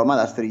 from Roma,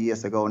 that's 3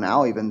 years ago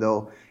now, even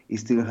though it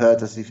still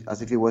hurt as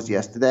if it was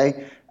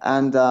yesterday.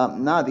 And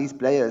now these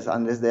players,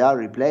 unless they are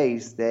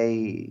replaced,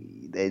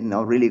 they're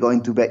not really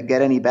going to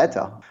get any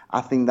better.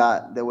 I think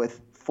that there were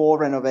 4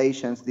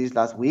 renovations this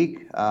last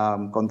week,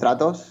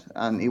 contratos,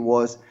 and it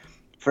was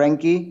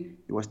Frenkie,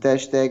 it was Ter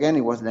Stegen,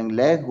 it was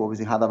Lenglet, who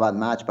obviously had a bad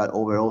match, but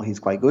overall he's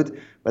quite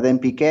good. But then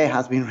Piqué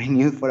has been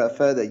renewed for a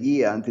further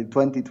year until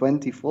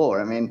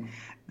 2024. I mean,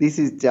 this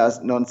is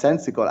just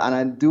nonsensical. And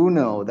I do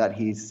know that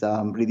he's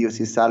reduced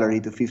his salary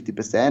to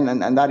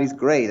 50%, and that is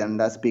great. And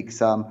that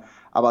speaks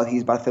about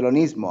his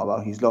Barcelonismo,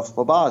 about his love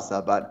for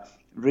Barca. But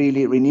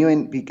really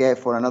renewing Piqué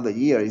for another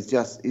year is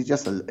just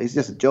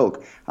a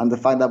joke. And the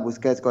fact that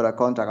Busquets got a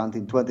contract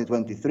until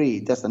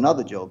 2023, just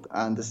another joke.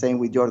 And the same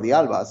with Jordi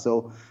Alba.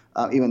 So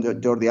even though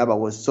Jordi Alba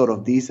was sort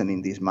of decent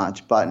in this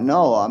match. But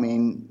no, I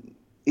mean,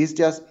 it's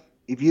just,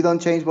 if you don't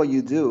change what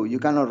you do, you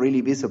cannot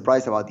really be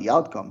surprised about the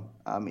outcome.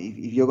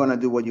 If you're going to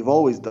do what you've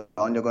always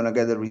done, you're going to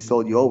get the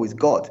result you always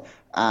got.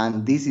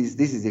 And this is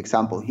the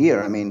example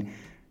here. I mean,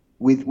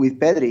 with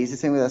Pedri, it's the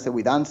same way I said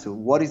with Ansu.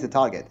 What is the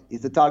target?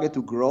 Is the target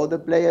to grow the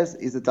players?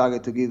 Is the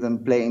target to give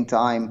them playing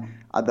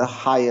time at the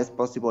highest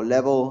possible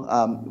level,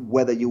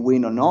 whether you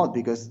win or not?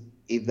 Because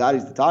if that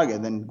is the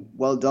target, then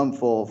well done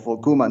for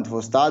Koeman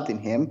for starting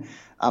him.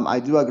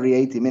 I do agree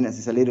 80 minutes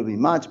is a little bit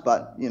much,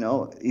 but, you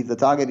know, if the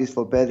target is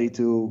for Pedri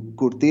to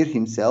curtir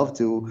himself,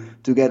 to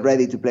get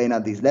ready to play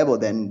at this level,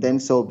 then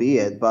so be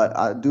it. But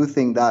I do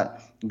think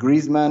that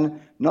Griezmann,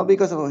 not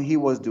because of what he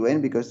was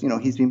doing, because, you know,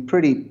 he's been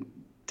pretty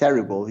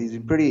terrible. He's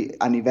been pretty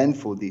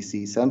uneventful this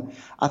season.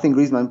 I think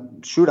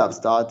Griezmann should have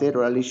started,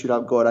 or at least should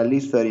have got at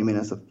least 30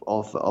 minutes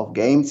of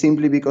game,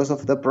 simply because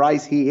of the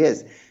price he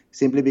is.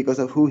 Simply because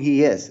of who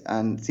he is,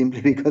 and simply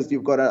because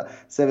you've got a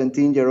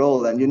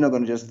 17-year-old and you're not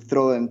going to just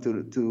throw him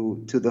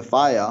to the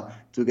fire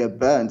to get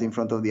burnt in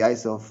front of the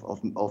eyes of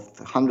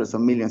hundreds of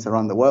millions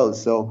around the world.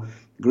 So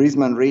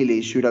Griezmann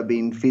really should have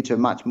been featured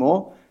much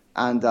more,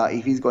 and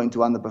if he's going to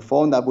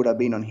underperform, that would have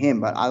been on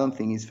him. But I don't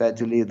think it's fair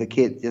to leave the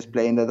kid just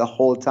playing there the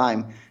whole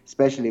time,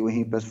 especially when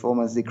his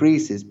performance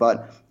decreases.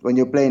 But when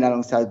you're playing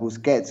alongside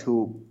Busquets,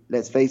 who,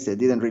 let's face it,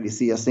 didn't really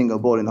see a single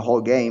ball in the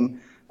whole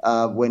game,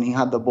 when he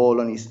had the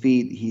ball on his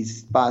feet,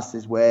 his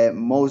passes were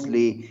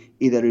mostly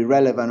either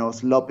irrelevant or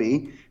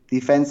sloppy.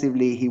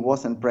 Defensively, he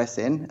wasn't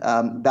pressing.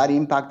 That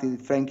impacted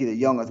Frenkie de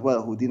Jong as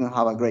well, who didn't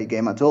have a great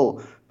game at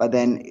all. But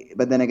then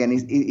again,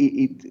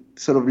 it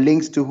sort of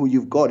links to who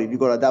you've got. If you've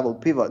got a double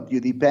pivot,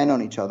 you depend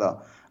on each other.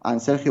 And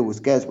Sergio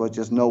Busquets was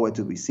just nowhere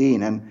to be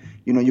seen. And,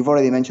 you know, you've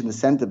already mentioned the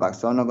centre-back,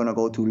 so I'm not going to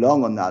go too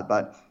long on that.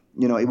 But,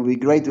 you know, it would be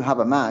great to have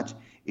a match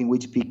in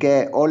which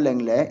Piqué or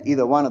Lenglet,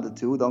 either one of the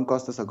two, don't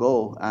cost us a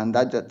goal. And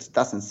that just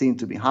doesn't seem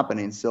to be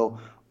happening. So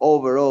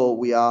overall,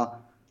 we are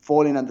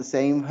falling at the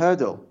same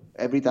hurdle.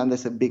 Every time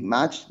there's a big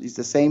match, it's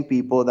the same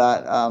people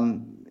that,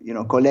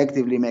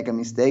 collectively make a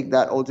mistake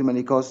that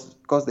ultimately cost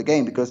the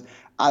game. Because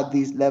at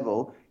this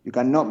level, you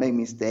cannot make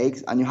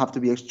mistakes, and you have to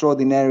be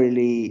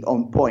extraordinarily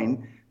on point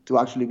to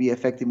actually be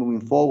effective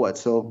moving forward.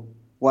 So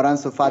what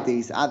Ansu Fati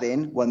is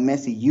adding, what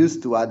Messi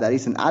used to add, that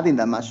isn't adding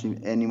that much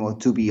anymore,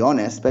 to be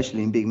honest,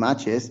 especially in big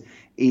matches,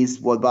 is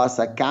what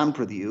Barca can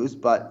produce,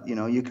 but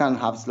you can't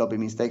have sloppy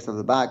mistakes at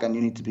the back, and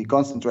you need to be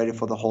concentrated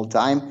for the whole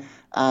time.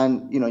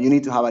 And you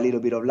need to have a little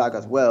bit of luck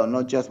as well,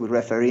 not just with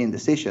refereeing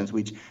decisions,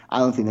 which I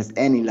don't think there's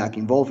any luck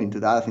involved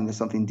into that. I think there's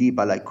something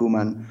deeper, like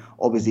Koeman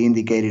obviously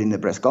indicated in the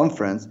press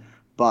conference.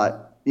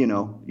 But you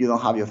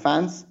don't have your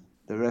fans.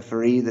 The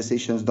referee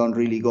decisions don't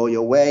really go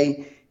your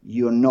way.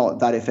 You're not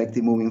that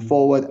effective moving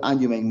forward, and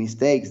you make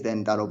mistakes.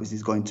 Then that obviously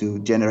is going to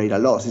generate a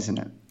loss, isn't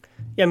it?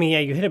 Yeah,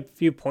 you hit a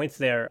few points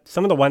there.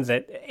 Some of the ones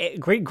that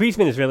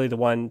Griezmann is really the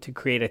one to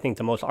create, I think,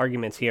 the most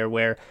arguments here,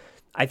 where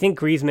I think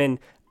Griezmann,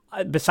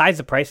 besides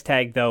the price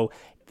tag, though,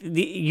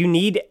 you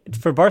need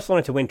for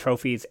Barcelona to win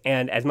trophies.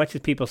 And as much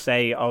as people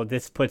say, oh,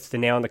 this puts the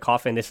nail in the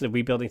coffin, this is a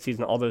rebuilding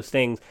season, all those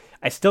things,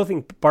 I still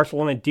think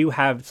Barcelona do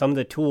have some of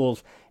the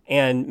tools.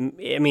 And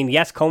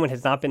yes, Koeman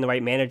has not been the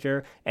right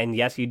manager. And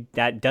yes,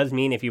 that does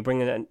mean if you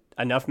bring in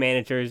enough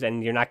managers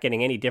and you're not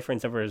getting any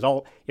difference of a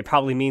result, it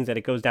probably means that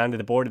it goes down to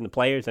the board and the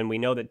players. And we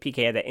know that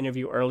PK had that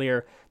interview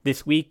earlier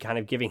this week, kind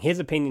of giving his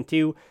opinion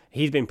too.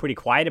 He's been pretty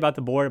quiet about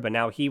the board, but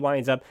now he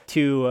winds up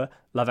to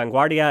La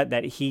Vanguardia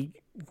that he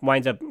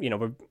winds up,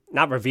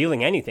 not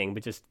revealing anything,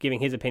 but just giving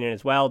his opinion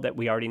as well, that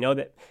we already know,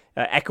 that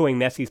echoing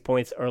Messi's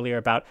points earlier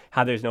about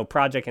how there's no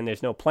project and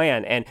there's no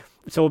plan. And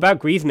so about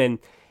Griezmann,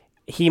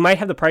 he might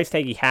have the price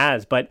tag he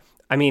has, but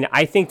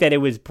I think that it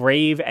was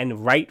brave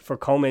and right for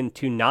Koeman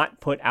to not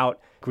put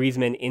out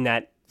Griezmann in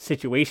that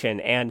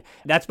situation. And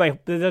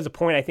there's a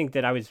point I think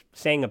that I was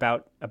saying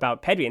about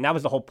Pedri, and that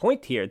was the whole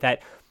point here,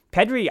 that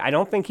Pedri, I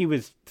don't think he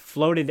was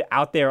floated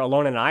out there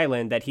alone on an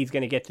island that he's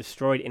going to get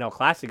destroyed in El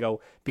Clásico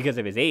because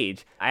of his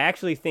age. I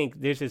actually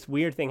think there's this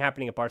weird thing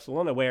happening at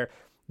Barcelona where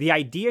the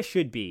idea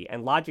should be,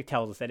 and logic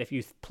tells us, that if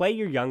you play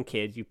your young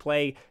kids, you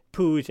play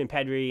Puig and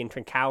Pedri and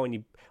Trincao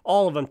and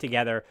all of them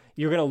together,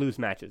 you're going to lose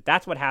matches.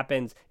 That's what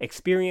happens.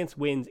 Experience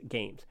wins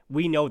games.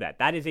 We know that.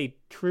 That is a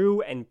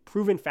true and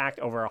proven fact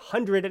over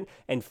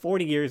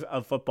 140 years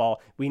of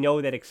football. We know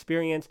that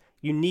experience,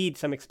 you need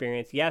some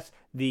experience. Yes,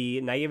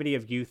 the naivety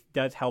of youth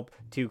does help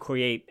to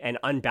create an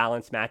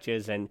unbalanced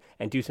matches and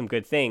do some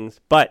good things.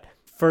 But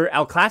for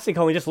El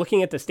Clásico, and just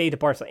looking at the state of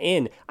Barca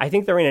I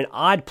think they're in an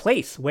odd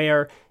place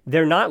where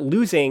they're not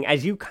losing,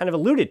 as you kind of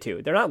alluded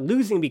to. They're not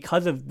losing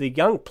because of the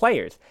young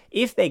players.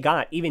 If they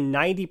got even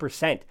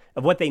 90%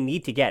 of what they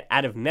need to get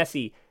out of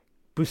Messi,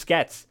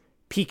 Busquets,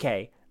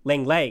 Piqué,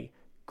 Lenglet,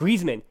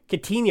 Griezmann,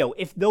 Coutinho,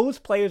 if those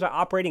players are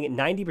operating at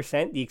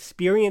 90%, the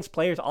experienced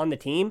players on the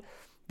team,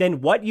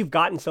 then what you've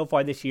gotten so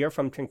far this year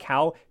from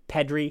Trincao,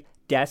 Pedri,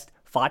 Dest,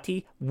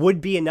 Fati would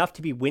be enough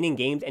to be winning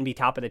games and be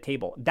top of the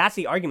table. That's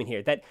the argument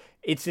here, that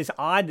it's this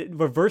odd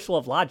reversal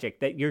of logic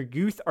that your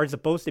youth are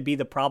supposed to be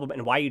the problem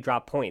and why you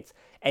drop points.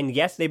 And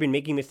yes, they've been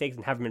making mistakes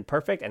and haven't been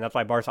perfect, and that's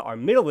why Barca are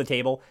middle of the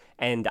table.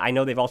 And I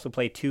know they've also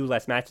played 2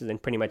 less matches than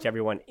pretty much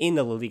everyone in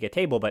the La Liga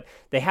table, but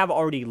they have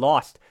already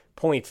lost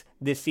points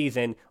this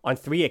season on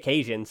 3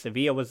 occasions.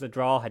 Sevilla was the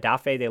draw,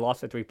 Getafe, they lost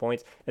the 3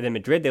 points, and then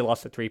Madrid, they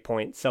lost the 3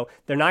 points. So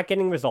they're not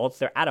getting results,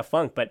 they're out of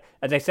funk. But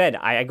as I said,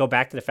 I go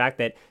back to the fact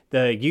that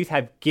the youth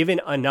have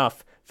given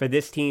enough for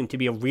this team to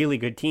be a really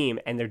good team,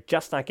 and they're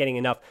just not getting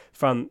enough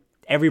from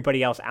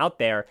everybody else out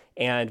there.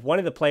 And one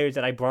of the players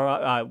that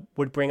I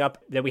would bring up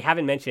that we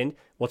haven't mentioned,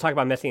 we'll talk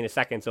about Messi in a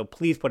second, so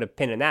please put a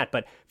pin in that.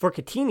 But for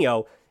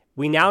Coutinho,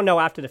 we now know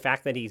after the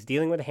fact that he's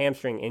dealing with a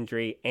hamstring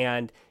injury,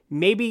 and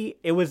maybe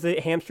it was the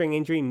hamstring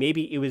injury,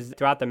 maybe it was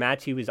throughout the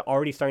match he was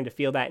already starting to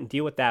feel that and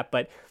deal with that.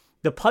 But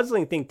the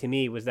puzzling thing to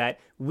me was that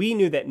we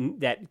knew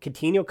that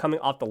Coutinho coming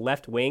off the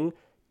left wing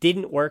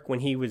didn't work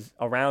when he was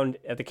around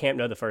at the Camp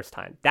Nou the first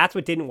time. That's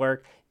what didn't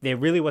work. There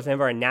really wasn't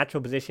ever a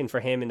natural position for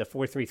him in the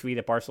 4-3-3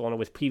 that Barcelona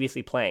was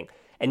previously playing.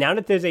 And now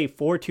that there's a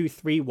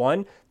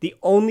 4-2-3-1, the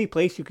only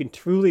place you can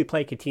truly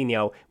play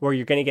Coutinho where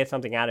you're going to get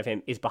something out of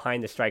him is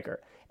behind the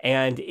striker.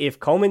 And if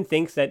Koeman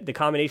thinks that the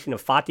combination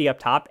of Fati up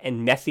top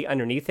and Messi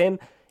underneath him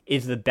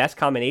is the best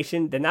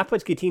combination, then that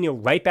puts Coutinho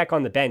right back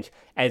on the bench.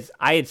 As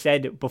I had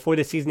said before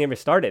the season ever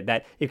started,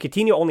 that if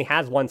Coutinho only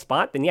has one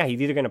spot, then yeah,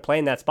 he's either going to play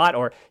in that spot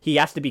or he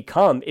has to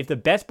become, if the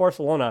best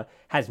Barcelona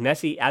has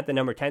Messi at the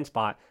number 10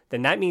 spot,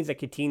 then that means that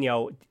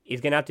Coutinho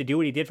is going to have to do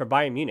what he did for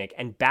Bayern Munich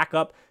and back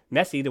up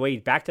Messi the way he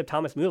backed up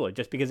Thomas Müller,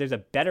 just because there's a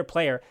better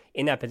player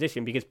in that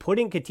position. Because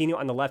putting Coutinho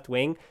on the left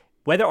wing,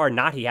 whether or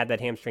not he had that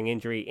hamstring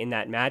injury in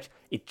that match,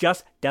 it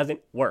just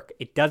doesn't work.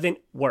 It doesn't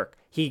work.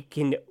 He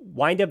can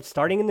wind up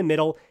starting in the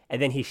middle,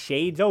 and then he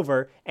shades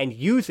over and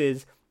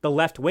uses the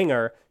left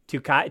winger to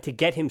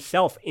get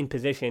himself in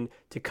position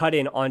to cut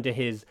in onto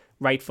his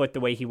right foot the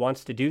way he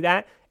wants to do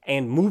that,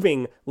 and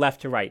moving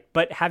left to right.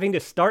 But having to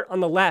start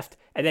on the left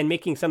and then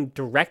making some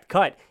direct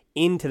cut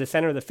into the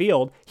center of the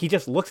field, he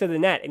just looks at the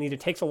net and either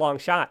takes a long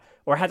shot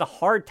or has a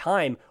hard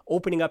time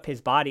opening up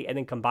his body and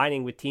then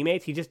combining with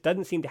teammates. He just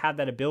doesn't seem to have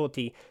that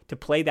ability to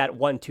play that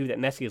 1-2 that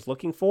Messi is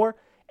looking for.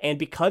 And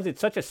because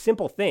it's such a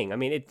simple thing, I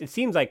mean, it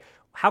seems like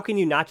how can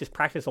you not just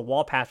practice a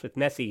wall pass with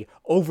Messi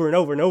over and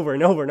over and over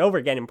and over and over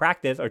again in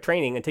practice or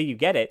training until you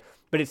get it?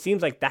 But it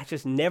seems like that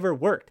just never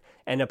worked.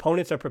 And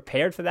opponents are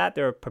prepared for that.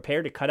 They're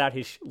prepared to cut out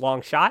his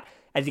long shot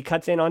as he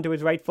cuts in onto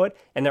his right foot.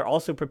 And they're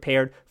also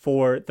prepared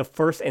for the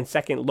first and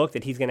second look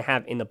that he's going to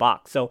have in the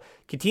box. So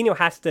Coutinho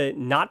has to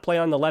not play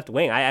on the left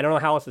wing. I don't know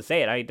how else to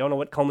say it. I don't know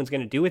what Koeman's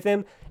going to do with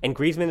him. And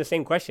Griezmann, the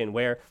same question,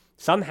 where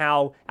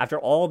somehow, after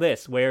all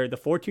this, where the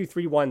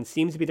 4-2-3-1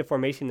 seems to be the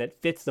formation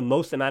that fits the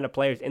most amount of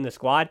players in the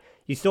squad,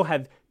 you still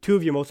have two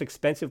of your most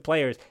expensive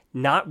players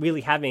not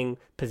really having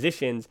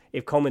positions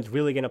if Koeman's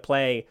really going to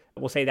play,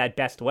 we'll say, that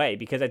best way.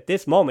 Because at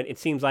this moment, it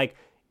seems like,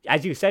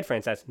 as you said,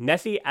 Frances,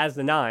 Messi as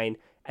the 9,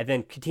 and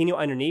then Coutinho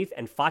underneath,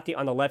 and Fati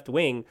on the left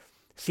wing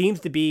seems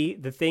to be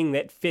the thing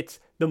that fits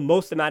the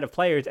most amount of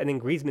players, and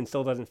then Griezmann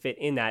still doesn't fit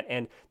in that.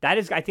 And that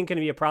is, I think, going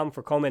to be a problem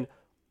for Koeman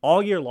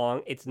all year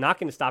long. It's not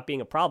going to stop being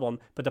a problem,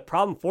 but the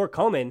problem for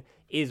Koeman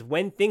is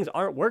when things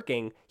aren't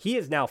working, he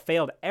has now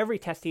failed every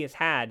test he has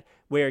had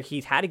where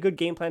he's had a good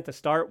game plan to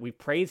start. We've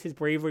praised his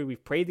bravery.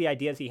 We've praised the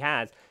ideas he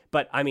has.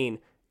 But, I mean,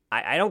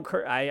 I'm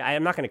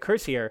not going to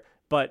curse here,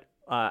 but,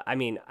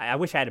 I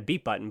wish I had a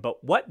beat button.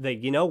 But what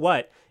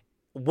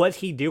was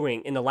he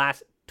doing in the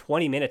last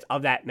 20 minutes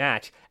of that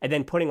match and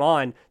then putting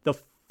on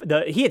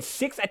he had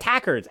 6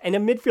 attackers and a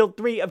midfield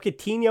 3 of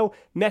Coutinho,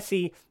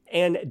 Messi,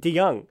 and De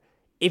Jong.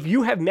 If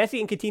you have Messi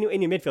and Coutinho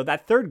in your midfield,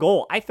 that third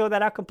goal, I throw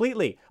that out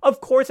completely.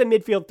 Of course, a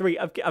midfield 3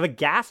 of a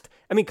gassed,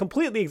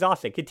 completely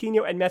exhausted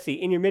Coutinho and Messi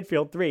in your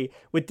midfield 3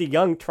 with De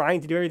Jong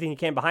trying to do everything he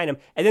can behind him,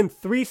 and then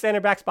 3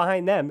 center backs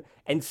behind them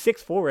and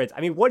 6 forwards.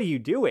 What are you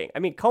doing?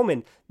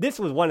 Koeman, this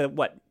was one of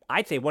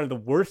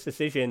the worst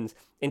decisions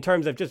in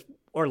terms of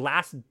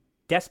last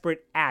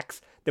desperate acts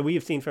that we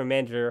have seen from a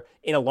manager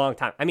in a long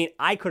time.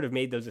 I could have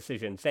made those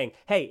decisions saying,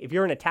 hey, if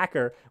you're an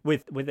attacker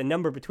with a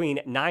number between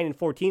 9 and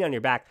 14 on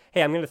your back,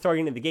 hey, I'm going to throw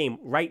you into the game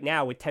right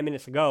now with 10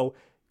 minutes to go.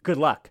 Good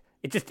luck.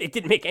 It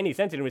didn't make any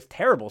sense, and it was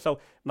terrible. So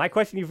my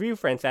question for you,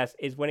 Frances,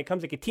 is when it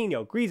comes to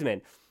Coutinho,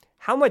 Griezmann,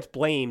 how much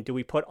blame do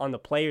we put on the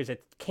players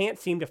that can't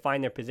seem to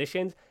find their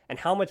positions, and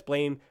how much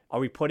blame are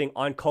we putting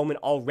on Koeman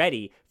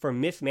already for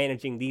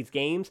mismanaging these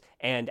games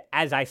and,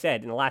 as I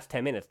said, in the last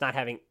 10 minutes, not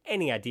having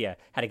any idea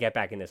how to get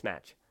back in this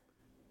match?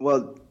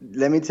 Well,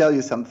 let me tell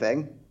you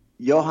something.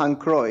 Johan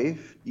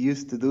Cruyff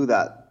used to do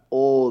that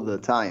all the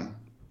time.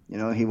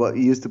 He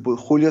used to put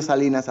Julio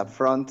Salinas up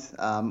front.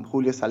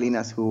 Julio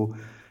Salinas, who,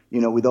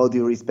 with all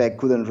due respect,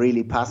 couldn't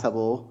really pass a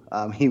ball.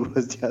 He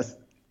was just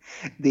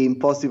the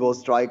impossible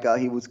striker.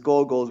 He would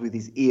score goals with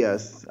his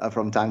ears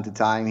from time to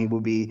time. He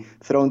would be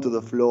thrown to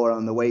the floor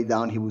on the way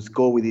down. He would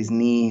score with his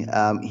knee.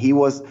 He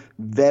was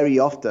very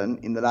often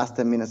in the last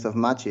 10 minutes of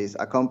matches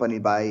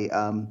accompanied by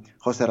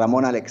Jose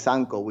Ramon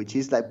Alexanco, which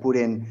is like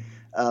putting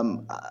a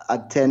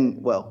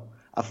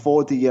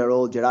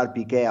 40-year-old Gerard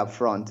Piqué up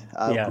front.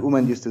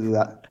 Koeman used to do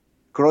that.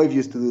 Cruyff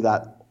used to do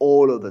that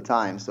all of the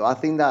time. So I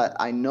think that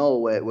I know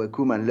where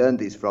Koeman learned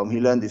this from. He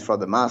learned this from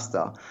the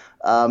master.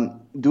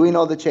 Doing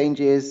all the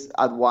changes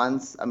at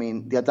once,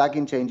 the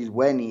attacking changes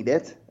were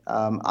needed.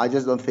 I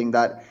just don't think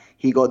that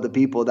he got the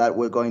people that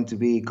were going to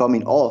be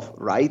coming off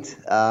right.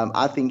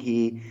 I think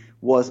he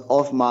was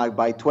off mark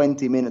by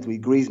 20 minutes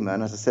with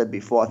Griezmann. As I said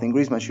before, I think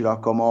Griezmann should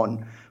have come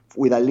on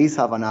with at least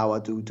half an hour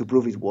to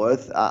prove his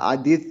worth. I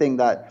did think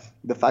that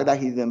the fact that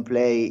he didn't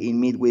play in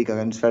midweek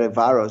against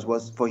Ferencváros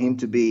was for him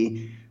to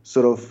be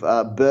sort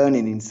of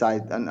burning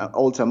inside and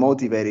ultra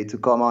motivated to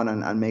come on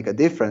and make a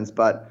difference.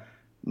 But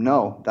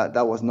no,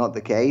 that was not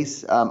the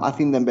case. I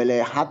think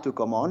Dembélé had to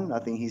come on. I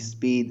think his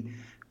speed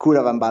could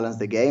have unbalanced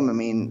the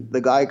game. The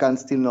guy can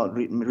still not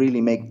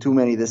really make too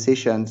many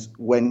decisions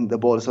when the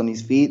ball is on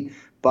his feet,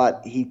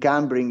 but he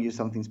can bring you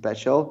something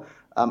special.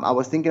 I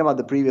was thinking about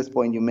the previous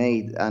point you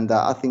made, and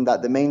I think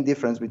that the main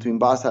difference between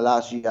Barca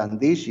last year and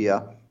this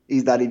year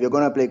is that if you're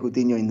going to play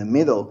Coutinho in the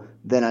middle,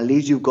 then at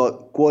least you've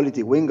got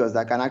quality wingers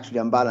that can actually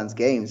unbalance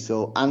games.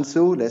 So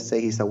Ansu, let's say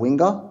he's a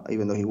winger,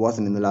 even though he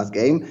wasn't in the last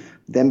game.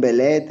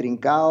 Dembélé,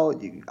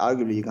 Trincao,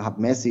 arguably you can have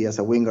Messi as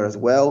a winger as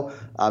well.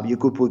 You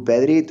could put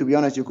Pedri. To be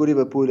honest, you could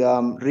even put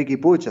Ricky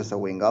Puig as a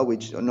winger,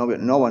 which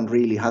no one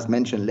really has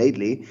mentioned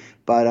lately.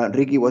 But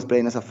Ricky was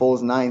playing as a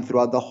false 9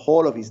 throughout the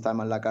whole of his time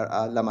at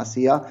La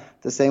Masia,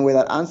 the same way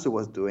that Ansu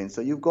was doing.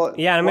 So you've got...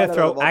 Yeah, I'm going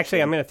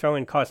to throw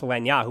in Carlos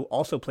Lenya, who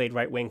also played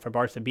right wing for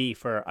Barca B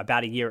for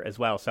about a year as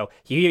well. So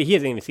he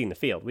hasn't even seen the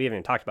field. We haven't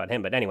even talked about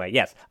him. But anyway,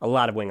 yes, a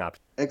lot of wing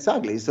options.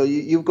 Exactly. So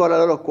you've got a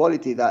lot of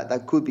quality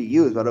that could be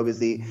used. But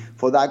obviously,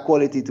 for that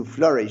quality to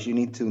flourish, you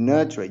need to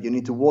nurture it. You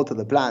need to water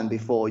the plant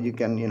before you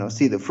can,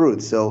 see the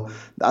fruit. So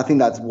I think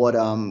that's what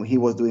he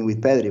was doing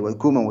with Pedri, what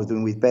Koeman was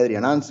doing with Pedri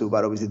and Ansu.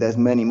 But obviously, there's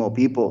many more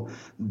people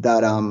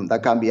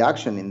that can be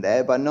action in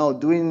there. But no,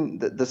 doing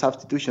the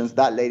substitutions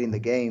that late in the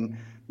game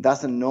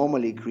doesn't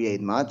normally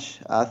create much.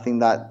 I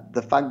think that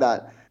the fact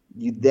that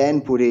you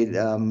then put it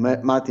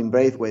Martin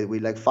Braithwaite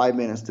with like 5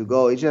 minutes to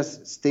go, it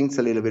just stinks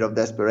a little bit of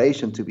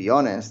desperation, to be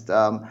honest.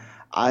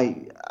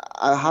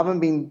 I haven't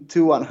been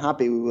too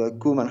unhappy with what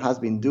Koeman has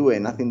been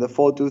doing. I think the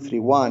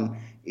 4-2-3-1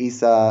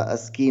 is a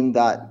scheme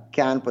that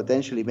can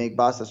potentially make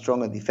Barca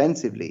stronger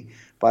defensively.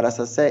 But as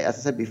I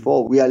said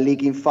before, we are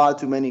leaking far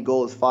too many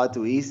goals far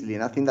too easily,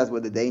 and I think that's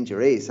where the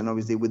danger is. And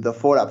obviously, with the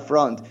four up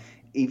front,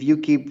 if you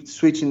keep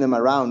switching them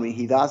around, which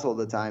he does all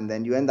the time,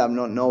 then you end up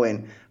not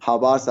knowing how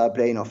Barca are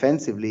playing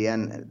offensively,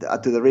 and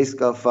to the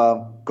risk of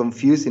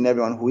confusing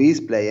everyone who is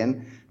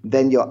playing.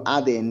 Then you're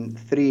adding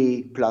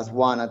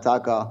 3+1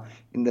 attacker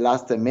in the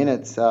last 10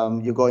 minutes.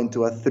 You go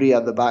into a 3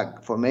 at the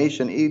back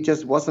formation. It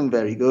just wasn't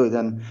very good.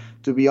 And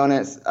to be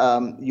honest,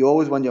 you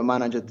always want your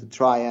manager to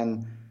try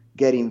and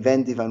get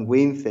inventive and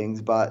win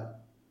things.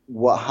 But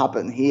what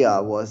happened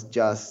here was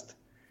just,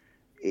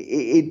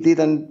 it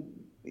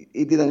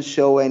didn't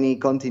show any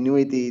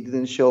continuity. It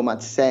didn't show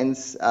much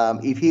sense.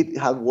 If it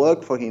had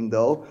worked for him,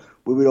 though,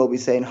 we would all be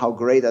saying how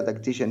great a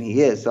tactician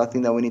he is. So I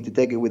think that we need to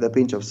take it with a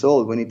pinch of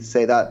salt. We need to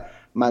say that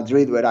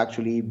Madrid were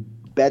actually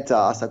better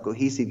as a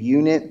cohesive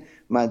unit.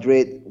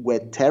 Madrid were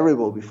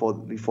terrible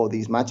before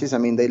these matches. I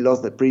mean, they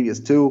lost the previous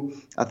two.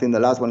 I think the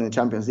last one in the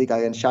Champions League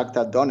against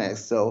Shakhtar Donetsk.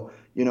 So,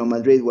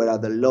 Madrid were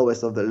at the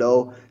lowest of the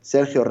low.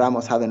 Sergio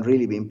Ramos hadn't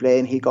really been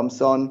playing. He comes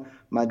on,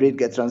 Madrid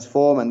gets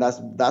transformed, and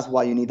that's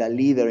why you need a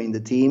leader in the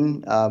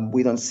team.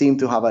 We don't seem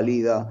to have a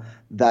leader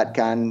that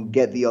can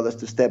get the others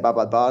to step up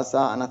at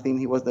Barca, and I think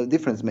he was the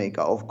difference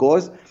maker. Of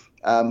course,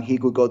 he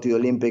could go to the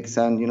Olympics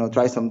and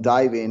try some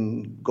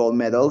diving gold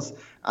medals,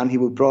 and he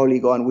would probably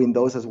go and win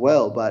those as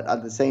well. But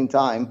at the same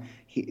time,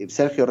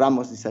 Sergio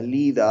Ramos is a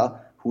leader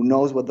who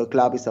knows what the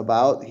club is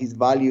about. His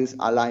values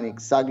align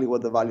exactly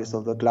what the values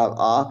of the club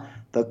are.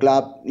 The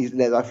club is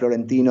led by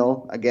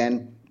Florentino.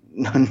 Again,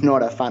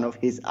 not a fan of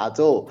his at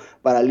all,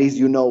 but at least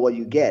you know what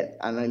you get,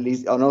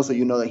 and also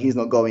you know that he's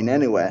not going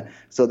anywhere.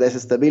 So there's a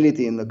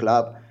stability in the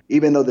club.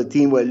 Even though the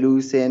team were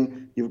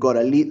losing, you've got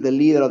the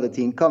leader of the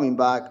team coming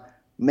back,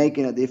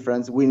 making a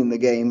difference, winning the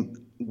game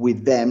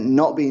with them,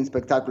 not being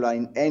spectacular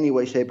in any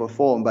way, shape or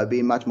form, but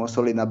being much more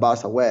solid than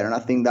Barca were. And I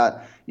think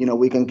that,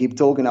 we can keep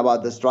talking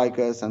about the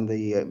strikers and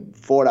the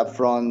four up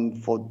front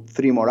for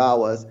 3 more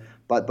hours,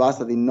 but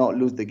Barca did not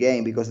lose the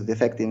game because of the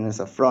effectiveness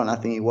up front. I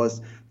think it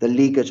was the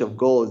leakage of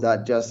goals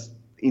that just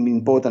in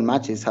important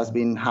matches has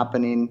been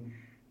happening,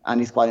 and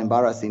it's quite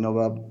embarrassing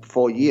over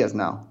 4 years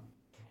now.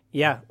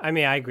 Yeah, I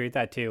mean, I agree with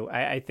that too.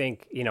 I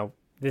think,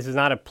 this is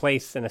not a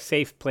place and a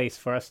safe place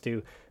for us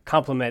to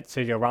compliment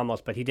Sergio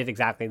Ramos, but he did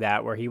exactly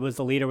that, where he was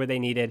the leader where they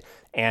needed.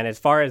 And as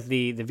far as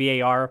the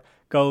VAR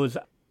goes,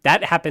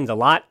 that happens a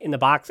lot in the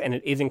box, and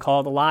it isn't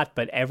called a lot,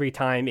 but every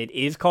time it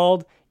is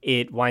called,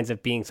 it winds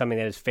up being something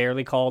that is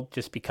fairly called,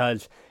 just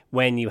because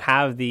when you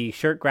have the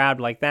shirt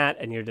grabbed like that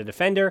and you're the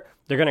defender,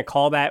 they're going to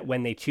call that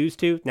when they choose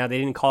to. Now, they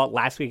didn't call it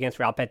last week against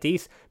Real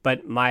Betis,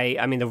 but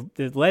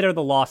the letter of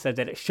the law says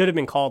that it should have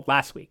been called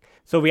last week.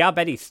 So Real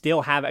Betis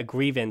still have a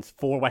grievance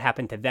for what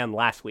happened to them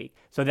last week.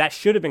 So that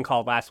should have been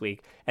called last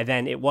week. And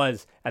then it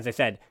was, as I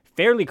said,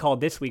 fairly called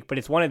this week, but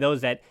it's one of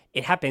those that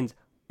it happens.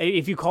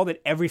 If you called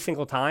it every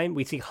single time,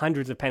 we see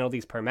hundreds of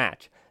penalties per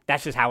match.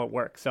 That's just how it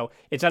works. So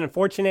it's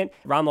unfortunate.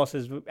 Ramos,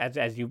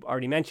 as you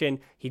already mentioned,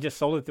 he just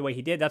sold it the way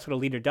he did. That's what a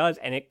leader does.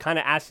 And it kind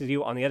of asks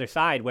you on the other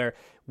side, where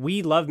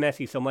we love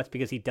Messi so much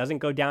because he doesn't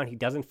go down, he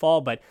doesn't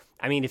fall. But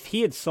I mean, if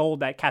he had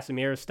sold that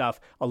Casemiro stuff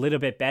a little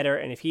bit better,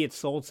 and if he had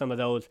sold some of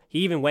those, he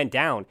even went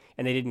down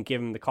and they didn't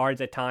give him the cards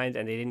at times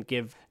and they didn't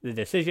give the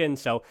decision.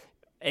 So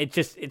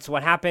it's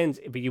what happens,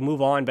 but you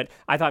move on. But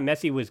I thought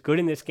Messi was good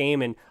in this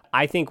game, and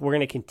I think we're going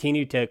to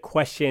continue to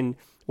question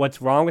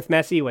what's wrong with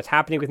Messi, what's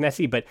happening with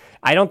Messi, but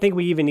I don't think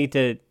we even need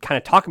to kind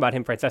of talk about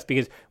him, Frances,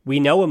 because we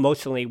know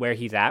emotionally where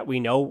he's at. We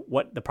know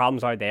what the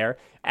problems are there.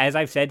 As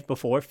I've said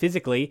before,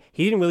 physically,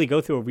 he didn't really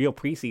go through a real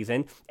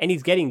preseason, and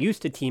he's getting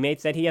used to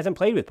teammates that he hasn't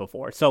played with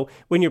before. So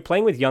when you're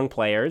playing with young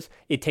players,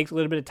 it takes a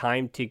little bit of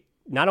time to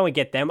not only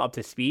get them up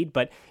to speed,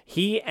 but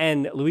he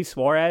and Luis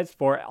Suarez,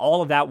 for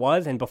all of that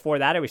was, and before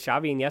that it was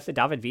Xavi, Iniesta,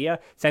 David Villa,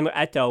 Samuel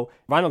Eto'o,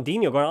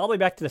 Ronaldinho, going all the way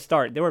back to the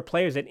start. There were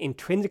players that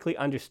intrinsically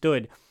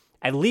understood,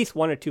 at least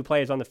one or two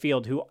players on the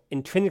field who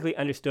intrinsically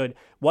understood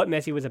what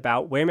Messi was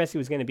about, where Messi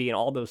was going to be, and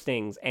all those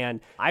things. And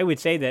I would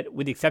say that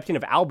with the exception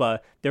of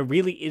Alba, there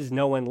really is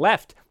no one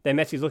left that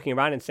Messi's looking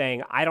around and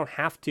saying, I don't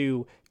have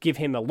to give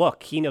him a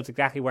look. He knows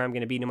exactly where I'm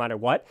going to be no matter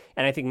what.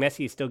 And I think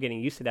Messi is still getting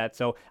used to that.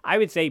 So I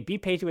would say be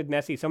patient with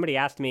Messi. Somebody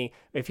asked me,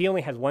 if he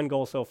only has one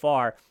goal so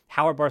far,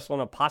 how are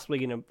Barcelona possibly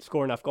going to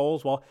score enough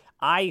goals? Well,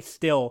 I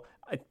still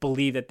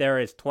believe that there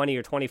is 20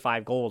 or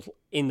 25 goals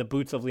in the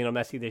boots of Lionel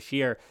Messi this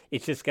year.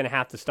 It's just going to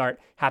have to start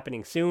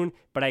happening soon,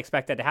 but I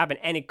expect that to happen.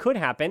 And it could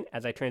happen,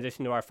 as I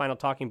transition to our final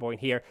talking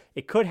point here,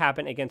 it could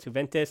happen against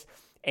Juventus.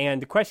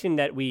 And the question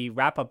that we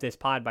wrap up this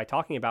pod by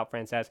talking about,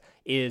 Frances,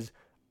 is,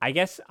 I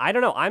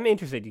don't know, I'm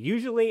interested.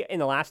 Usually in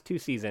the last 2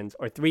 seasons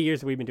or 3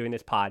 years that we've been doing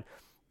this pod,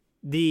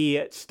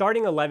 the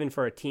starting 11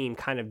 for a team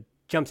kind of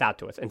jumps out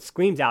to us and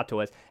screams out to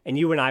us, and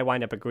you and I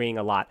wind up agreeing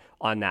a lot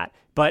on that.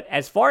 But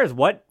as far as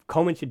what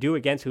Koeman should do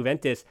against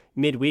Juventus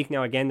midweek,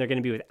 now again, they're going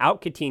to be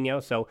without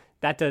Coutinho, so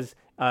that does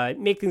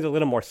make things a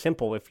little more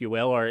simple, if you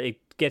will, or it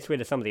gets rid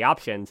of some of the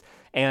options.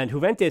 And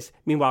Juventus,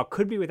 meanwhile,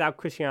 could be without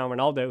Cristiano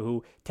Ronaldo,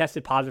 who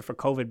tested positive for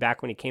COVID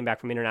back when he came back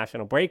from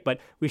international break. But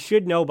we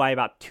should know by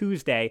about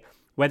Tuesday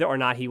whether or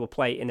not he will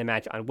play in the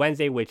match on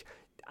Wednesday, which,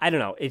 I don't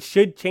know, it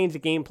should change the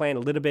game plan a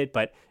little bit,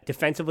 but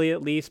defensively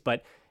at least.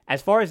 But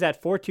as far as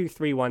that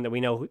 4-2-3-1 that we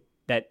know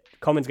that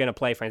Koeman's going to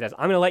play, Frances,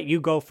 I'm going to let you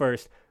go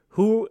first.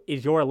 Who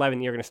is your 11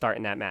 that you're going to start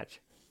in that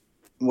match?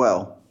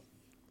 Well,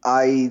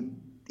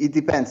 it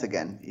depends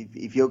again.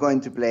 If you're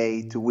going to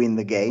play to win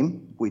the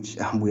game, which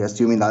we're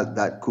assuming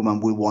that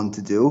Koeman will want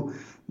to do,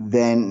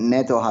 then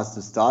Neto has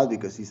to start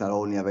because he's our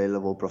only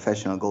available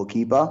professional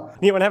goalkeeper.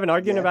 You want to have an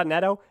argument about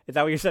Neto? Is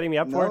that what you're setting me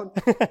up for?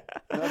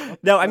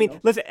 No, I mean,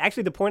 listen,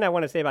 actually, the point I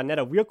want to say about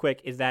Neto real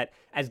quick is that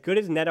as good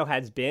as Neto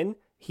has been,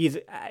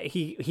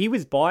 he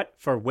was bought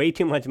for way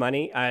too much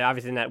money.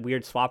 Obviously, in that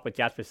weird swap with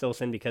Jasper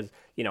Silsson because,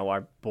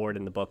 our board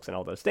in the books and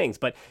all those things.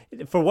 But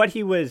for what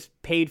he was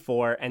paid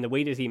for and the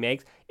wages he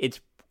makes, it's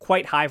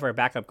quite high for a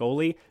backup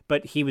goalie,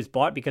 but he was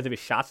bought because of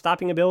his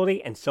shot-stopping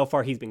ability, and so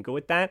far he's been good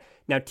with that.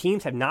 Now,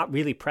 teams have not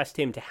really pressed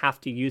him to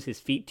have to use his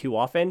feet too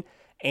often,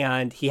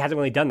 and he hasn't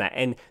really done that.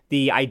 And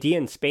the idea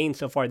in Spain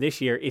so far this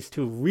year is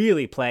to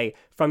really play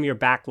from your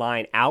back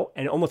line out,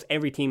 and almost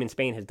every team in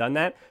Spain has done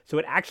that. So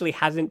it actually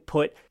hasn't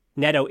put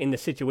Neto in the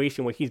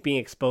situation where he's being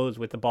exposed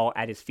with the ball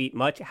at his feet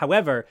much.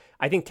 However,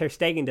 I think Ter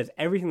Stegen does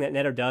everything that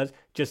Neto does,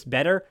 just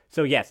better.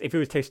 So yes, if it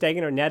was Ter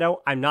Stegen or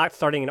Neto, I'm not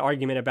starting an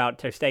argument about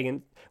Ter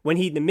Stegen.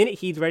 The minute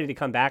he's ready to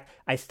come back,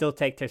 I still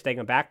take Ter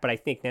Stegen back, but I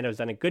think Neto's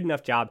done a good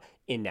enough job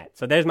in net.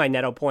 So there's my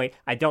Neto point.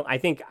 I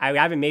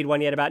haven't made one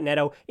yet about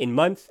Neto in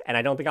months, and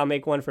I don't think I'll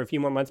make one for a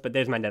few more months, but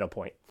there's my Neto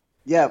point.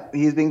 Yeah,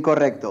 he's been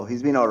correct though.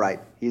 He's been all right.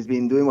 He's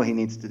been doing what he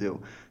needs to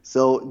do.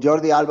 So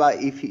Jordi Alba,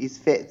 if he is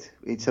fit,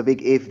 it's a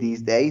big if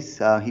these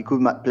days. He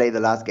could play the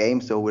last game,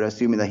 so we're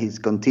assuming that he's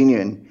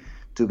continuing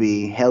to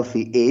be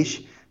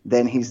healthy-ish.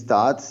 Then he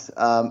starts.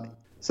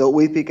 So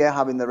with Piqué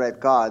having the red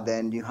card,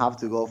 then you have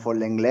to go for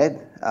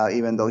Lenglet,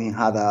 even though he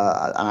had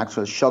an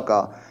actual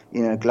shocker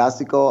in El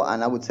Clásico.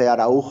 And I would say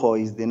Araujo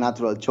is the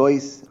natural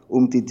choice.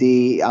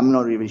 Umtiti, I'm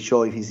not really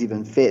sure if he's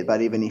even fit,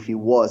 but even if he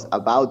was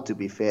about to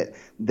be fit,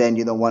 then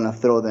you don't want to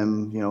throw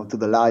them, to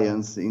the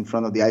lions in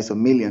front of the eyes of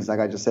millions,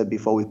 like I just said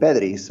before with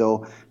Pedri.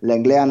 So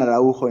Lenglet and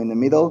Araujo in the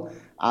middle.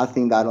 I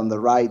think that on the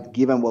right,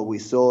 given what we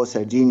saw,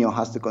 Serginho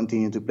has to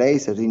continue to play.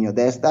 Serginho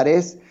Dest, that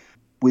is.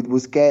 With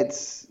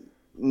Busquets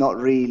not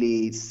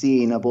really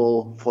seeing a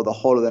ball for the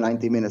whole of the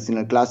 90 minutes in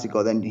El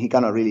Clásico, then he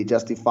cannot really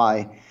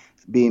justify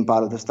being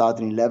part of the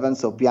starting 11.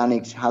 So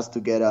Pjanic has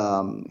to get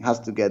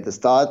the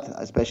start,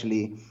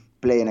 especially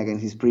playing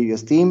against his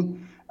previous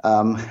team.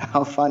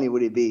 How funny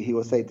would it be? He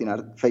was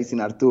facing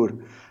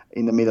Artur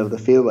in the middle of the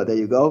field, but there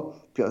you go.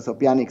 So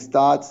Pjanic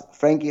starts.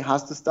 Frankie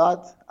has to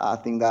start. I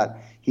think that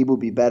he would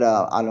be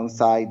better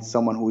alongside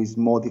someone who is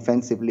more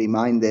defensively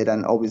minded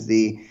and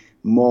obviously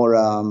more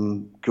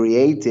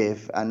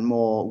creative and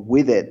more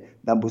with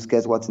it than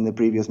Busquets was in the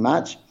previous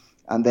match.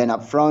 And then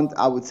up front,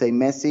 I would say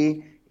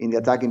Messi in the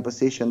attacking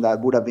position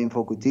that would have been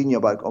for Coutinho,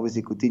 but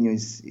obviously Coutinho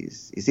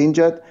is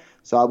injured.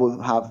 So I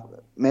would have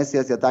Messi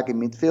as the attacking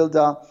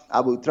midfielder.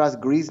 I would trust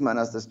Griezmann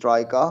as the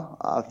striker.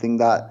 I think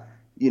that,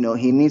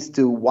 he needs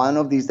to, one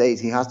of these days,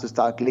 he has to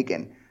start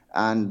clicking.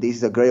 And this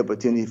is a great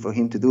opportunity for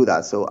him to do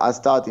that. So I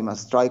start him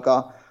as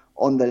striker.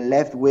 On the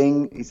left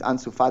wing is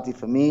Ansu Fati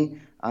for me.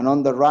 And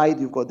on the right,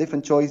 you've got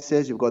different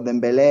choices. You've got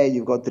Dembélé,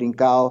 you've got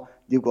Trincao,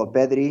 you've got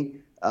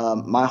Pedri.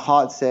 My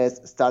heart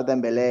says start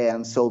Dembélé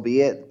and so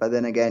be it. But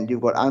then again,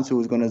 you've got Ansu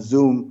who's going to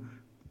zoom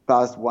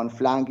past one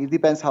flank. It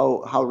depends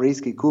how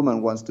risky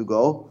Koeman wants to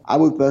go. I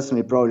would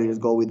personally probably just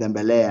go with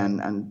Dembélé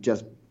and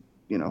just,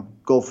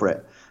 go for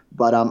it.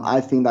 But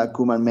I think that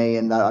Koeman may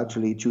end up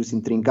actually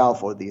choosing Trincao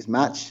for this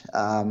match.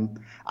 I'm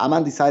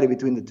undecided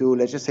between the two.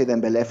 Let's just say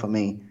Dembélé for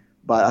me.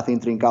 But I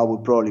think Trincao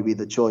would probably be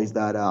the choice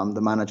that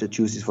the manager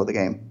chooses for the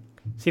game.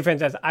 See,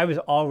 Frances,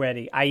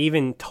 I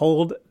even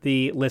told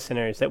the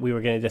listeners that we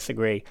were going to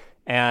disagree.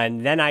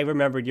 And then I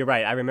remembered, you're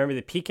right, I remember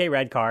the Piqué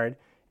red card,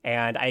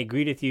 and I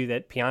agreed with you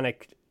that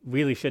Pjanic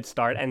really should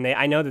start. And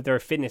I know that there are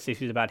fitness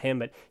issues about him,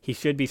 but he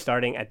should be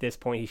starting at this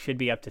point. He should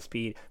be up to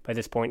speed by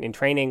this point in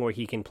training where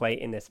he can play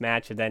in this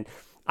match. And then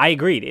I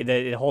agreed.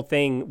 The whole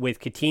thing with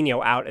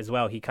Coutinho out as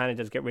well, he kind of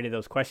does get rid of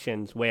those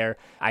questions where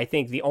I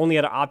think the only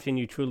other option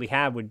you truly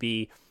have would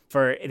be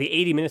for the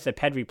 80 minutes that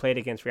Pedri played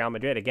against Real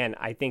Madrid. Again,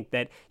 I think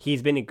that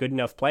he's been a good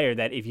enough player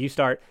that if you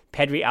start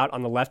Pedri out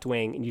on the left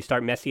wing and you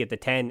start Messi at the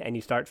 10 and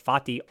you start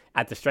Fati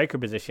at the striker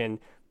position,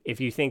 if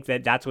you think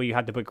that that's where you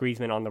have to put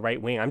Griezmann on the right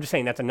wing, I'm just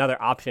saying that's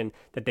another option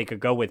that they could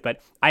go with.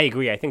 But I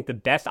agree. I think the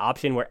best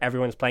option where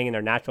everyone's playing in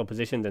their natural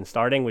positions and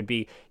starting would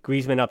be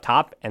Griezmann up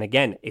top. And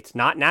again, it's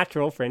not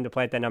natural for him to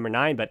play at that number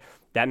 9, but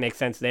that makes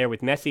sense there with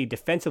Messi.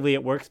 Defensively,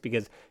 it works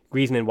because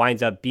Griezmann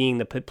winds up being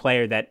the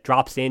player that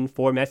drops in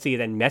for Messi.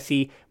 Then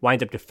Messi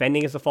winds up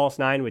defending as a false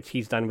 9, which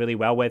he's done really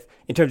well with.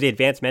 In terms of the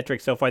advanced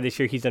metrics so far this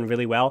year, he's done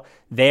really well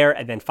there.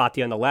 And then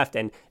Fati on the left.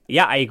 And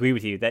yeah, I agree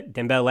with you that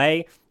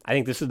Dembélé, I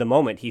think this is the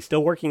moment. He's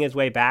still working his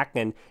way back.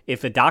 And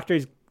if the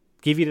doctors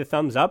give you the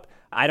thumbs up.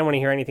 I don't want to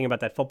hear anything about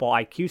that football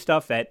IQ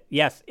stuff that,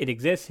 yes, it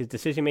exists. His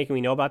decision-making,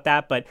 we know about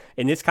that. But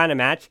in this kind of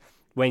match,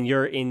 when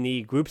you're in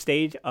the group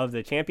stage of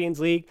the Champions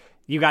League,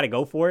 you got to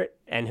go for it.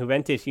 And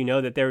Juventus, you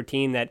know that they're a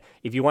team that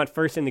if you want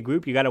first in the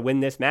group, you got to win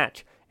this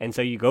match. And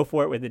so you go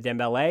for it with the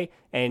Dembele.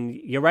 And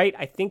you're right,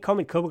 I think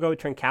Koeman could go with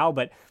Trincao,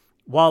 but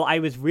while I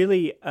was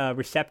really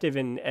receptive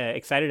and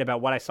excited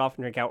about what I saw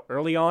from Trincao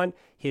early on,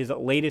 his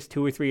latest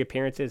 2 or 3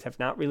 appearances have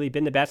not really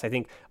been the best. I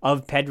think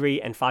of Pedri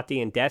and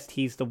Fati and Dest,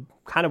 he's the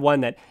kind of one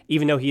that,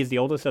 even though he is the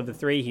oldest of the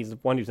 3, he's the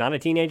one who's not a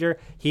teenager,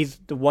 he's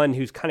the one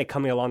who's kind of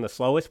coming along the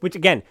slowest, which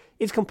again,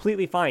 is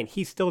completely fine.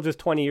 He's still just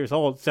 20 years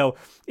old, so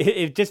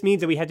it just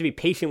means that we have to be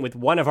patient with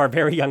one of our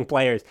very young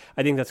players.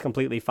 I think that's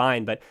completely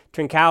fine, but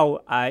Trincao,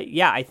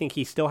 I think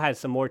he still has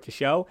some more to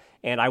show,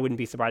 and I wouldn't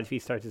be surprised if he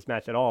starts this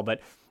match at all, but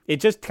it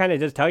just kind of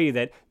does tell you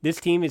that this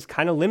team is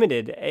kind of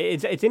limited.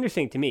 It's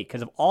interesting to me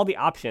because of all the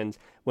options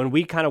when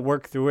we kind of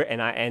work through it,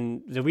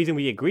 and the reason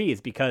we agree is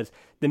because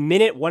the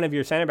minute one of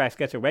your center backs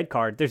gets a red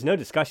card, there's no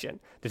discussion.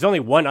 There's only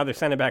one other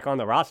center back on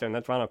the roster, and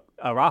that's Ronald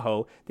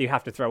Araujo that you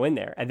have to throw in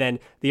there. And then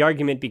the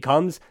argument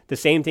becomes the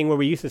same thing where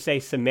we used to say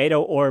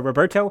Semedo or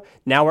Roberto.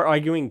 Now we're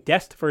arguing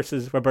Dest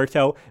versus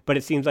Roberto, but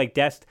it seems like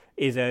Dest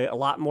is a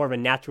lot more of a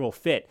natural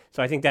fit.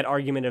 So I think that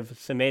argument of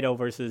Semedo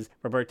versus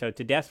Roberto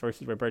to Dest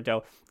versus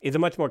Roberto is a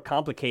much more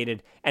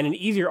complicated and an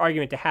easier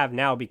argument to have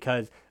now,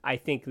 because I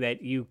think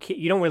that you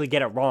don't really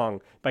get it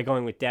wrong by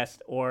going with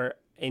Dest, or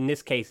in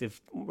this case,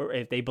 if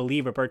they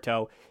believe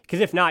Roberto, because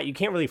if not, you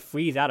can't really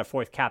freeze out a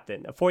fourth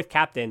captain. A fourth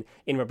captain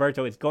in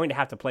Roberto is going to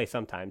have to play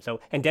sometime. So,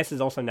 and Dest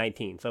is also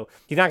 19, so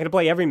he's not going to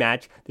play every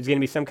match. There's going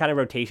to be some kind of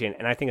rotation,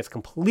 and I think it's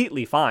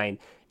completely fine.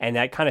 And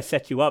that kind of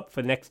sets you up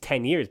for the next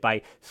 10 years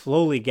by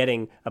slowly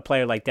getting a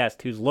player like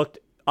Dest who's looked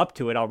up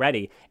to it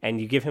already, and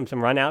you give him some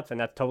runouts,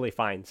 and that's totally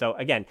fine. So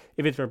again,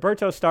 if it's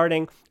Roberto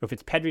starting, or if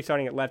it's Pedri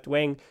starting at left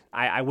wing,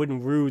 I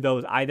wouldn't rue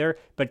those either.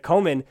 But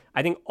Koeman,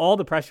 I think all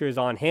the pressure is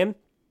on him.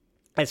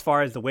 As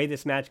far as the way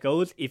this match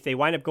goes, if they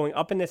wind up going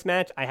up in this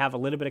match, I have a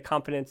little bit of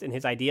confidence in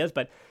his ideas,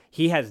 but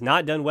he has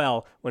not done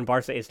well when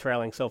Barca is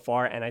trailing so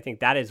far, and I think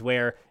that is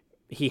where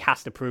he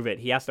has to prove it.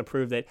 He has to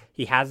prove that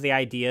he has the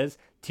ideas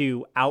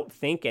to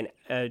outthink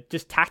and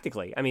just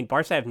tactically. I mean,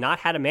 Barca have not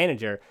had a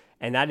manager,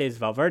 and that is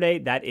Valverde,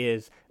 that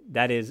is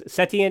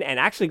Setien, and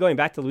actually going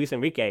back to Luis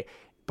Enrique,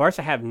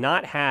 Barca have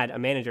not had a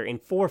manager in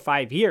 4 or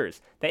 5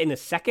 years that in the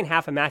second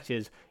half of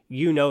matches,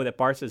 you know that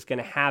Barca is going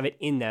to have it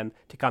in them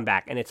to come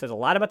back. And it says a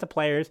lot about the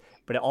players,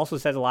 but it also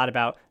says a lot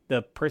about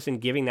the person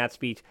giving that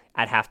speech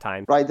at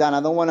halftime. Right, Dan,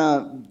 I don't want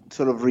to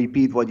sort of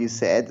repeat what you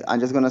said. I'm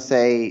just going to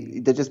say,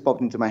 that just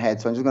popped into my head,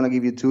 so I'm just going to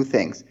give you 2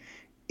 things.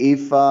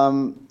 If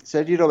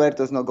Sergio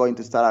Roberto is not going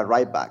to start at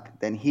right back,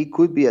 then he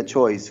could be a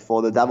choice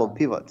for the double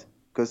pivot.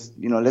 Because,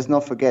 let's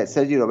not forget,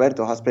 Sergio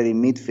Roberto has played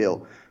in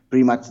midfield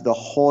pretty much the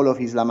whole of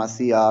his La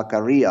Masia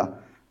career.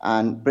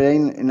 And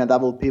playing in a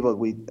double pivot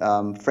with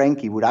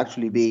Frenkie would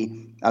actually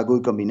be a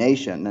good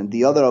combination. And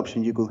the other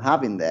option you could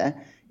have in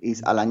there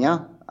is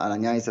Alanya.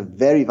 Alanya is a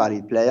very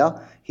valid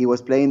player. He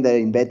was playing there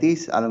in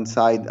Betis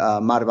alongside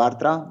Mar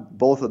Bartra,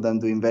 both of them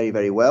doing very,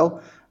 very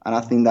well. And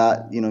I think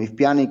that, if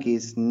Pjanic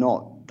is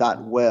not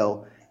that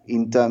well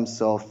in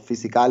terms of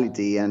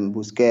physicality, and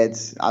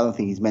Busquets, I don't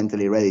think he's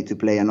mentally ready to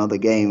play another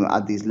game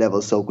at this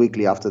level so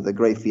quickly after the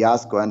great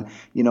fiasco. And,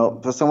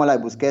 for someone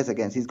like Busquets,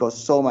 again, he's got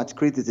so much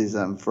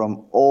criticism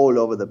from all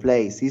over the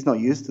place. He's not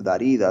used to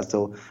that either.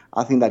 So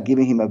I think that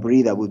giving him a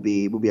breather would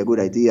be a good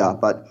idea.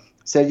 But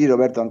Sergio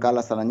Roberto and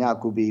Carlos Alanya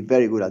could be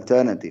very good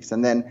alternatives.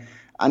 And then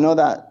I know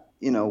that,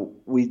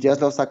 we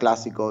just lost a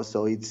Clásico,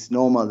 so it's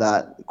normal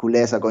that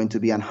culés are going to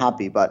be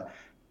unhappy. But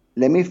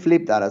let me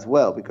flip that as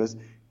well, because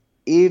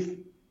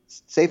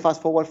say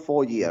fast forward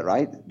 4 years,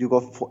 right? You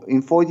go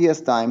in 4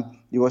 years' time,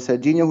 you got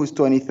Serginho, who's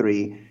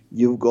 23.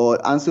 You've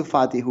got Ansu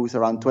Fati, who's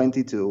around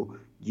 22.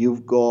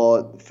 You've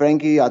got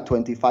Frenkie at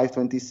 25,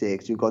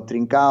 26. You've got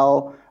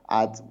Trincao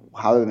at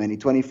however many,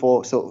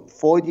 24. So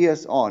 4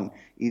 years on,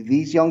 if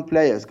these young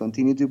players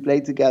continue to play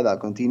together,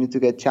 continue to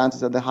get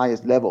chances at the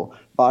highest level,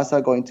 Barca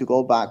are going to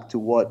go back to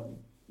what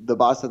the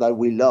Barca that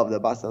we love, the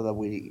Barca that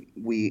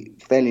we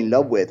fell in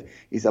love with,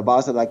 is a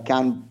Barca that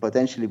can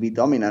potentially be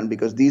dominant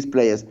because these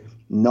players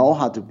know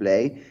how to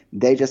play.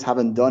 They just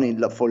haven't done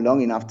it for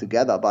long enough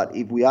together. But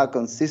if we are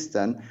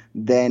consistent,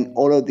 then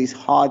all of this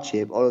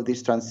hardship, all of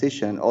this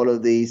transition, all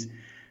of these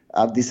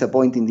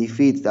disappointing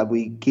defeats that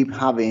we keep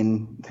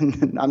having,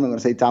 I'm not going to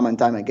say time and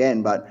time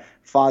again, but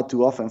far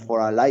too often for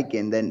our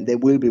liking, then they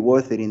will be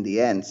worth it in the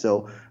end.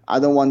 So I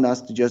don't want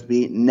us to just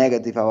be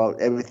negative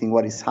about everything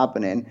what is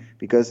happening,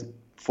 because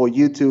for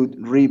you to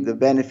reap the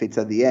benefits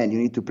at the end, you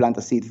need to plant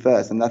a seed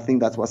first. And I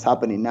think that's what's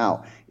happening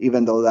now,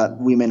 even though that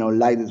we may not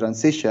like the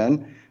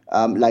transition.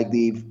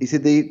 Is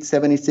it the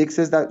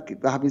 76ers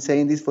that have been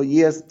saying this for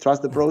years?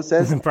 Trust the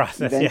process.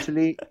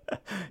 Eventually,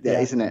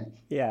 yeah. Isn't it?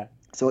 Yeah.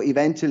 So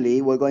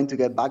eventually we're going to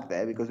get back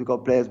there because we've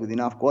got players with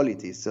enough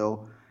quality.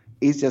 So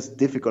it's just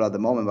difficult at the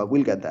moment, but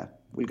we'll get there.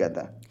 we'll get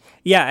there.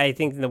 Yeah, I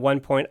think the one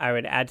point I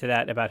would add to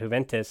that about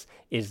Juventus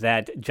is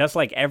that just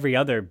like every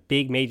other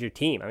big major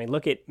team, I mean,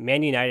 look at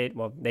Man United.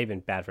 Well, they've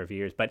been bad for a few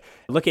years, but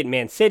look at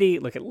Man City,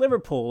 look at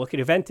Liverpool, look at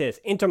Juventus,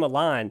 Inter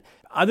Milan.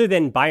 Other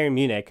than Bayern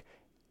Munich,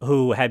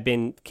 who have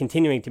been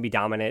continuing to be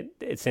dominant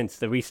since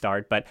the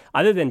restart, but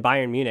other than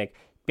Bayern Munich,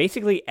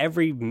 basically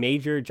every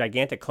major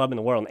gigantic club in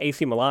the world, and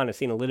AC Milan has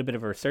seen a little bit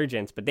of a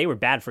resurgence, but they were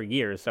bad for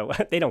years, so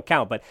they don't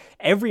count. But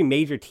every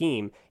major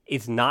team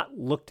is not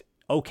looked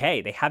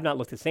okay. They have not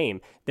looked the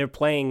same. They're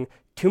playing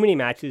too many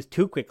matches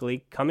too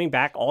quickly, coming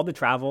back, all the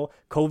travel,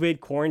 COVID,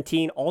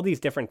 quarantine, all these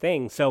different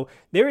things. So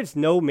there is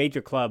no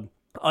major club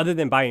other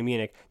than Bayern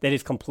Munich that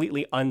is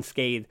completely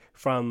unscathed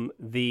from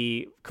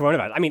the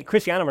coronavirus. I mean,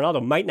 Cristiano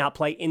Ronaldo might not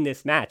play in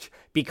this match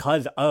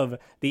because of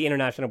the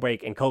international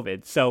break and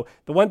COVID. So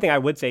the one thing I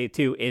would say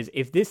too is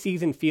if this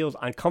season feels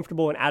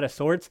uncomfortable and out of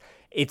sorts,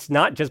 it's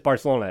not just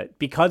Barcelona.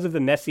 Because of the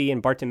Messi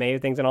and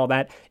Bartomeu things and all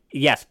that,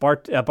 yes,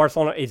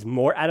 Barcelona is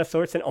more out of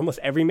sorts than almost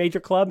every major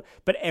club,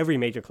 but every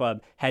major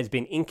club has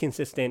been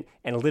inconsistent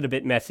and a little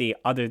bit messy,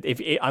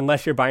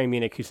 unless you're Bayern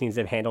Munich, who seems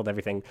to have handled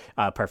everything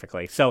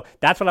perfectly. So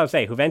that's what I would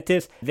say.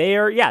 Juventus,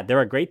 they're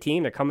a great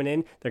team. They're coming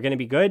in. They're going to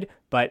be good.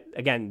 But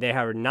again, they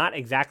are not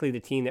exactly the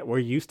team that we're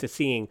used to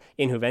seeing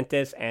in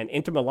Juventus, and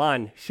Inter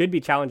Milan should be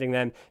challenging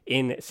them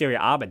in Serie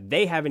A, but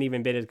they haven't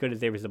even been as good as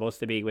they were supposed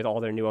to be with all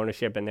their new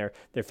ownership and their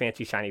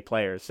fancy, shiny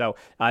players. So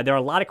there are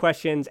a lot of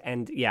questions,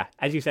 and yeah,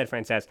 as you said,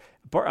 Frances,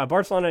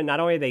 Barcelona,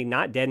 not only are they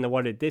not dead in the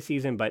water this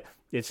season, but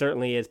it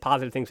certainly is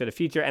positive things for the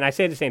future. And I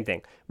say the same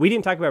thing. We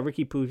didn't talk about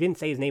Riqui Puig. We didn't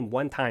say his name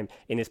one time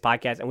in this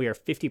podcast, and we are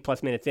 50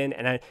 plus minutes in.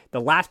 And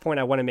the last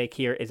point I want to make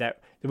here is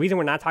that the reason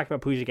we're not talking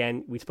about Puig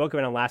again, we spoke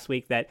about him last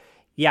week, that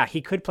yeah,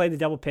 he could play the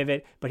double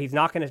pivot, but he's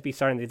not going to be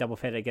starting the double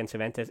pivot against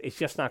Juventus. It's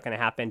just not going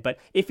to happen. But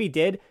if he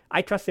did,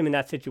 I trust him in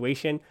that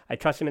situation. I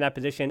trust him in that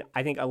position.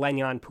 I think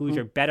Alenya and Puig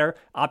are better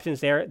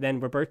options there than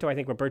Roberto. I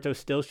think Roberto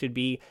still should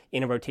be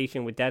in a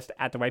rotation with Dest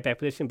at the right back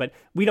position, but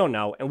we don't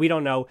know. And we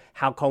don't know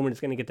how Koeman is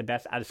going to get the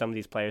best out of some of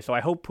these players. So I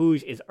hope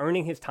Puig is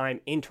earning his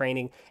time in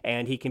training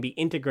and he can be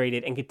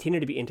integrated and continue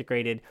to be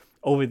integrated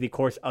over the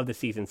course of the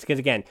seasons. Because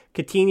again,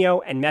 Coutinho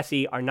and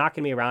Messi are not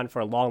going to be around for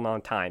a long,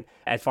 long time.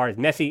 As far as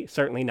Messi,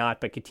 certainly not,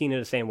 but Coutinho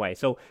the same way.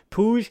 So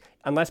Puig,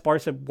 unless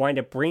Barca wind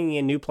up bringing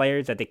in new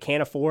players that they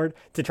can't afford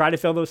to try to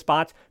fill those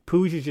spots,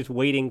 Puig is just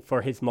waiting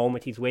for his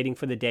moment. He's waiting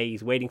for the day.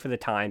 He's waiting for the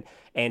time.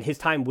 And his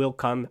time will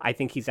come. I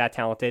think he's that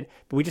talented.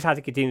 But we just have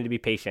to continue to be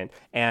patient.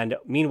 And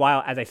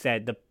meanwhile, as I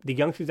said, the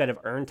youngsters that have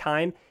earned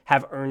time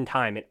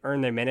and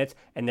earned their minutes.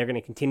 And they're going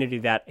to continue to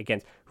do that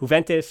against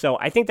Juventus. So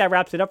I think that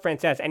wraps it up,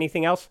 Frances.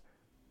 Anything else?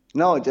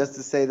 No, just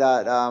to say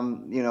that,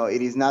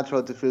 it is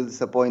natural to feel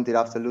disappointed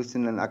after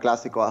losing a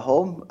Clásico at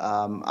home.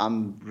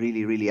 I'm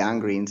really, really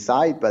angry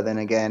inside. But then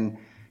again,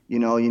 you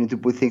need to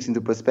put things into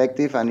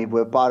perspective. And if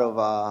we're part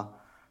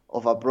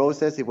of a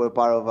process, if we're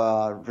part of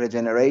a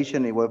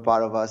regeneration, if we're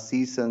part of a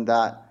season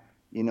that,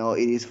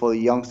 it is for the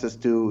youngsters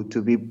to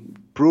be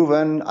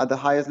proven at the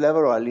highest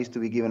level, or at least to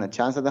be given a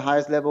chance at the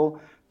highest level,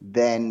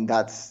 then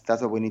that's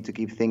what we need to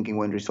keep thinking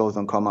when results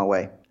don't come our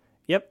way.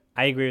 Yep,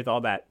 I agree with all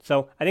that.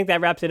 So I think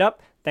that wraps it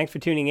up. Thanks for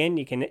tuning in.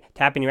 You can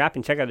tap in your app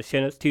and check out the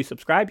show notes to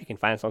subscribe. You can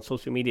find us on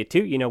social media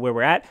too. You know where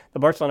we're at, the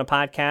Barcelona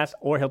Podcast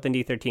or Hilton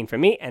D13 for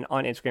me, and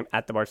on Instagram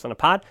at the Barcelona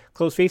Pod.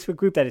 Closed Facebook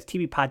group, that is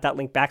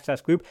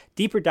tvpod.link/group.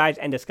 Deeper dives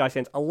and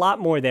discussions, a lot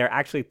more there.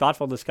 Actually,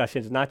 thoughtful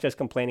discussions, not just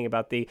complaining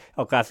about the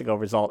El Clásico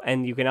result.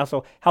 And you can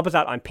also help us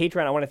out on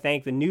Patreon. I want to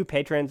thank the new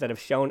patrons that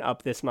have shown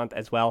up this month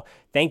as well.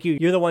 Thank you.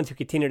 You're the ones who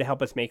continue to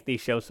help us make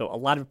these shows. So a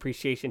lot of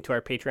appreciation to our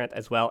patrons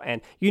as well.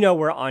 And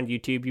we're on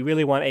YouTube. You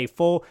really want a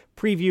full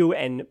preview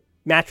and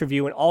match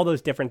review and all those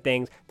different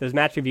things. Those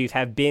match reviews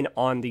have been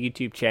on the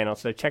YouTube channel,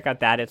 so check out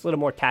that. It's a little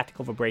more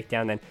tactical of a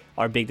breakdown than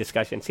our big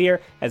discussions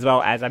here, as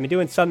well as I've been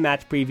doing some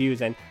match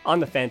previews, and on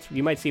the fence,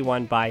 you might see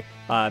one by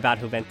about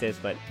Juventus,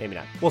 but maybe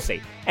not. We'll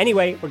see.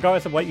 Anyway,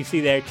 regardless of what you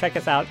see there, check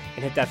us out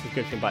and hit that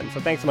subscription button. So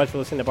thanks so much for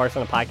listening to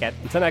Barcelona Podcast.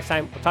 Until next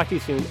time, we'll talk to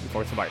you soon, and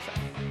Forza Barca.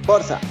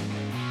 Forza!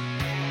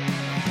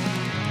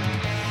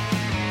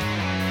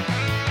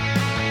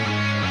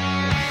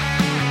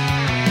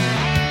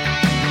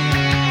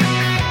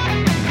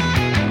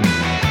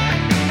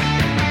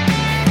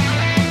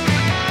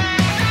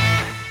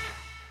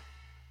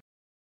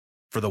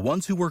 For the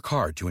ones who work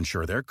hard to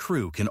ensure their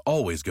crew can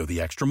always go the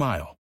extra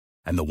mile,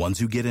 and the ones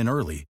who get in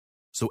early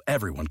so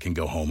everyone can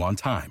go home on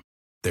time,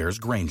 there's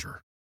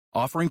Grainger,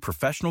 offering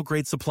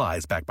professional-grade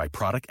supplies backed by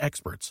product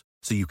experts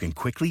so you can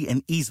quickly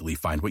and easily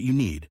find what you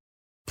need.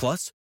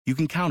 Plus, you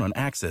can count on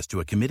access to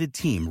a committed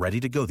team ready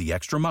to go the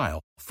extra mile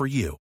for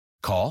you.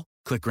 Call,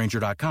 click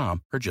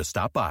Grainger.com, or just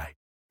stop by.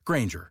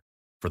 Grainger,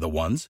 for the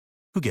ones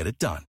who get it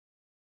done.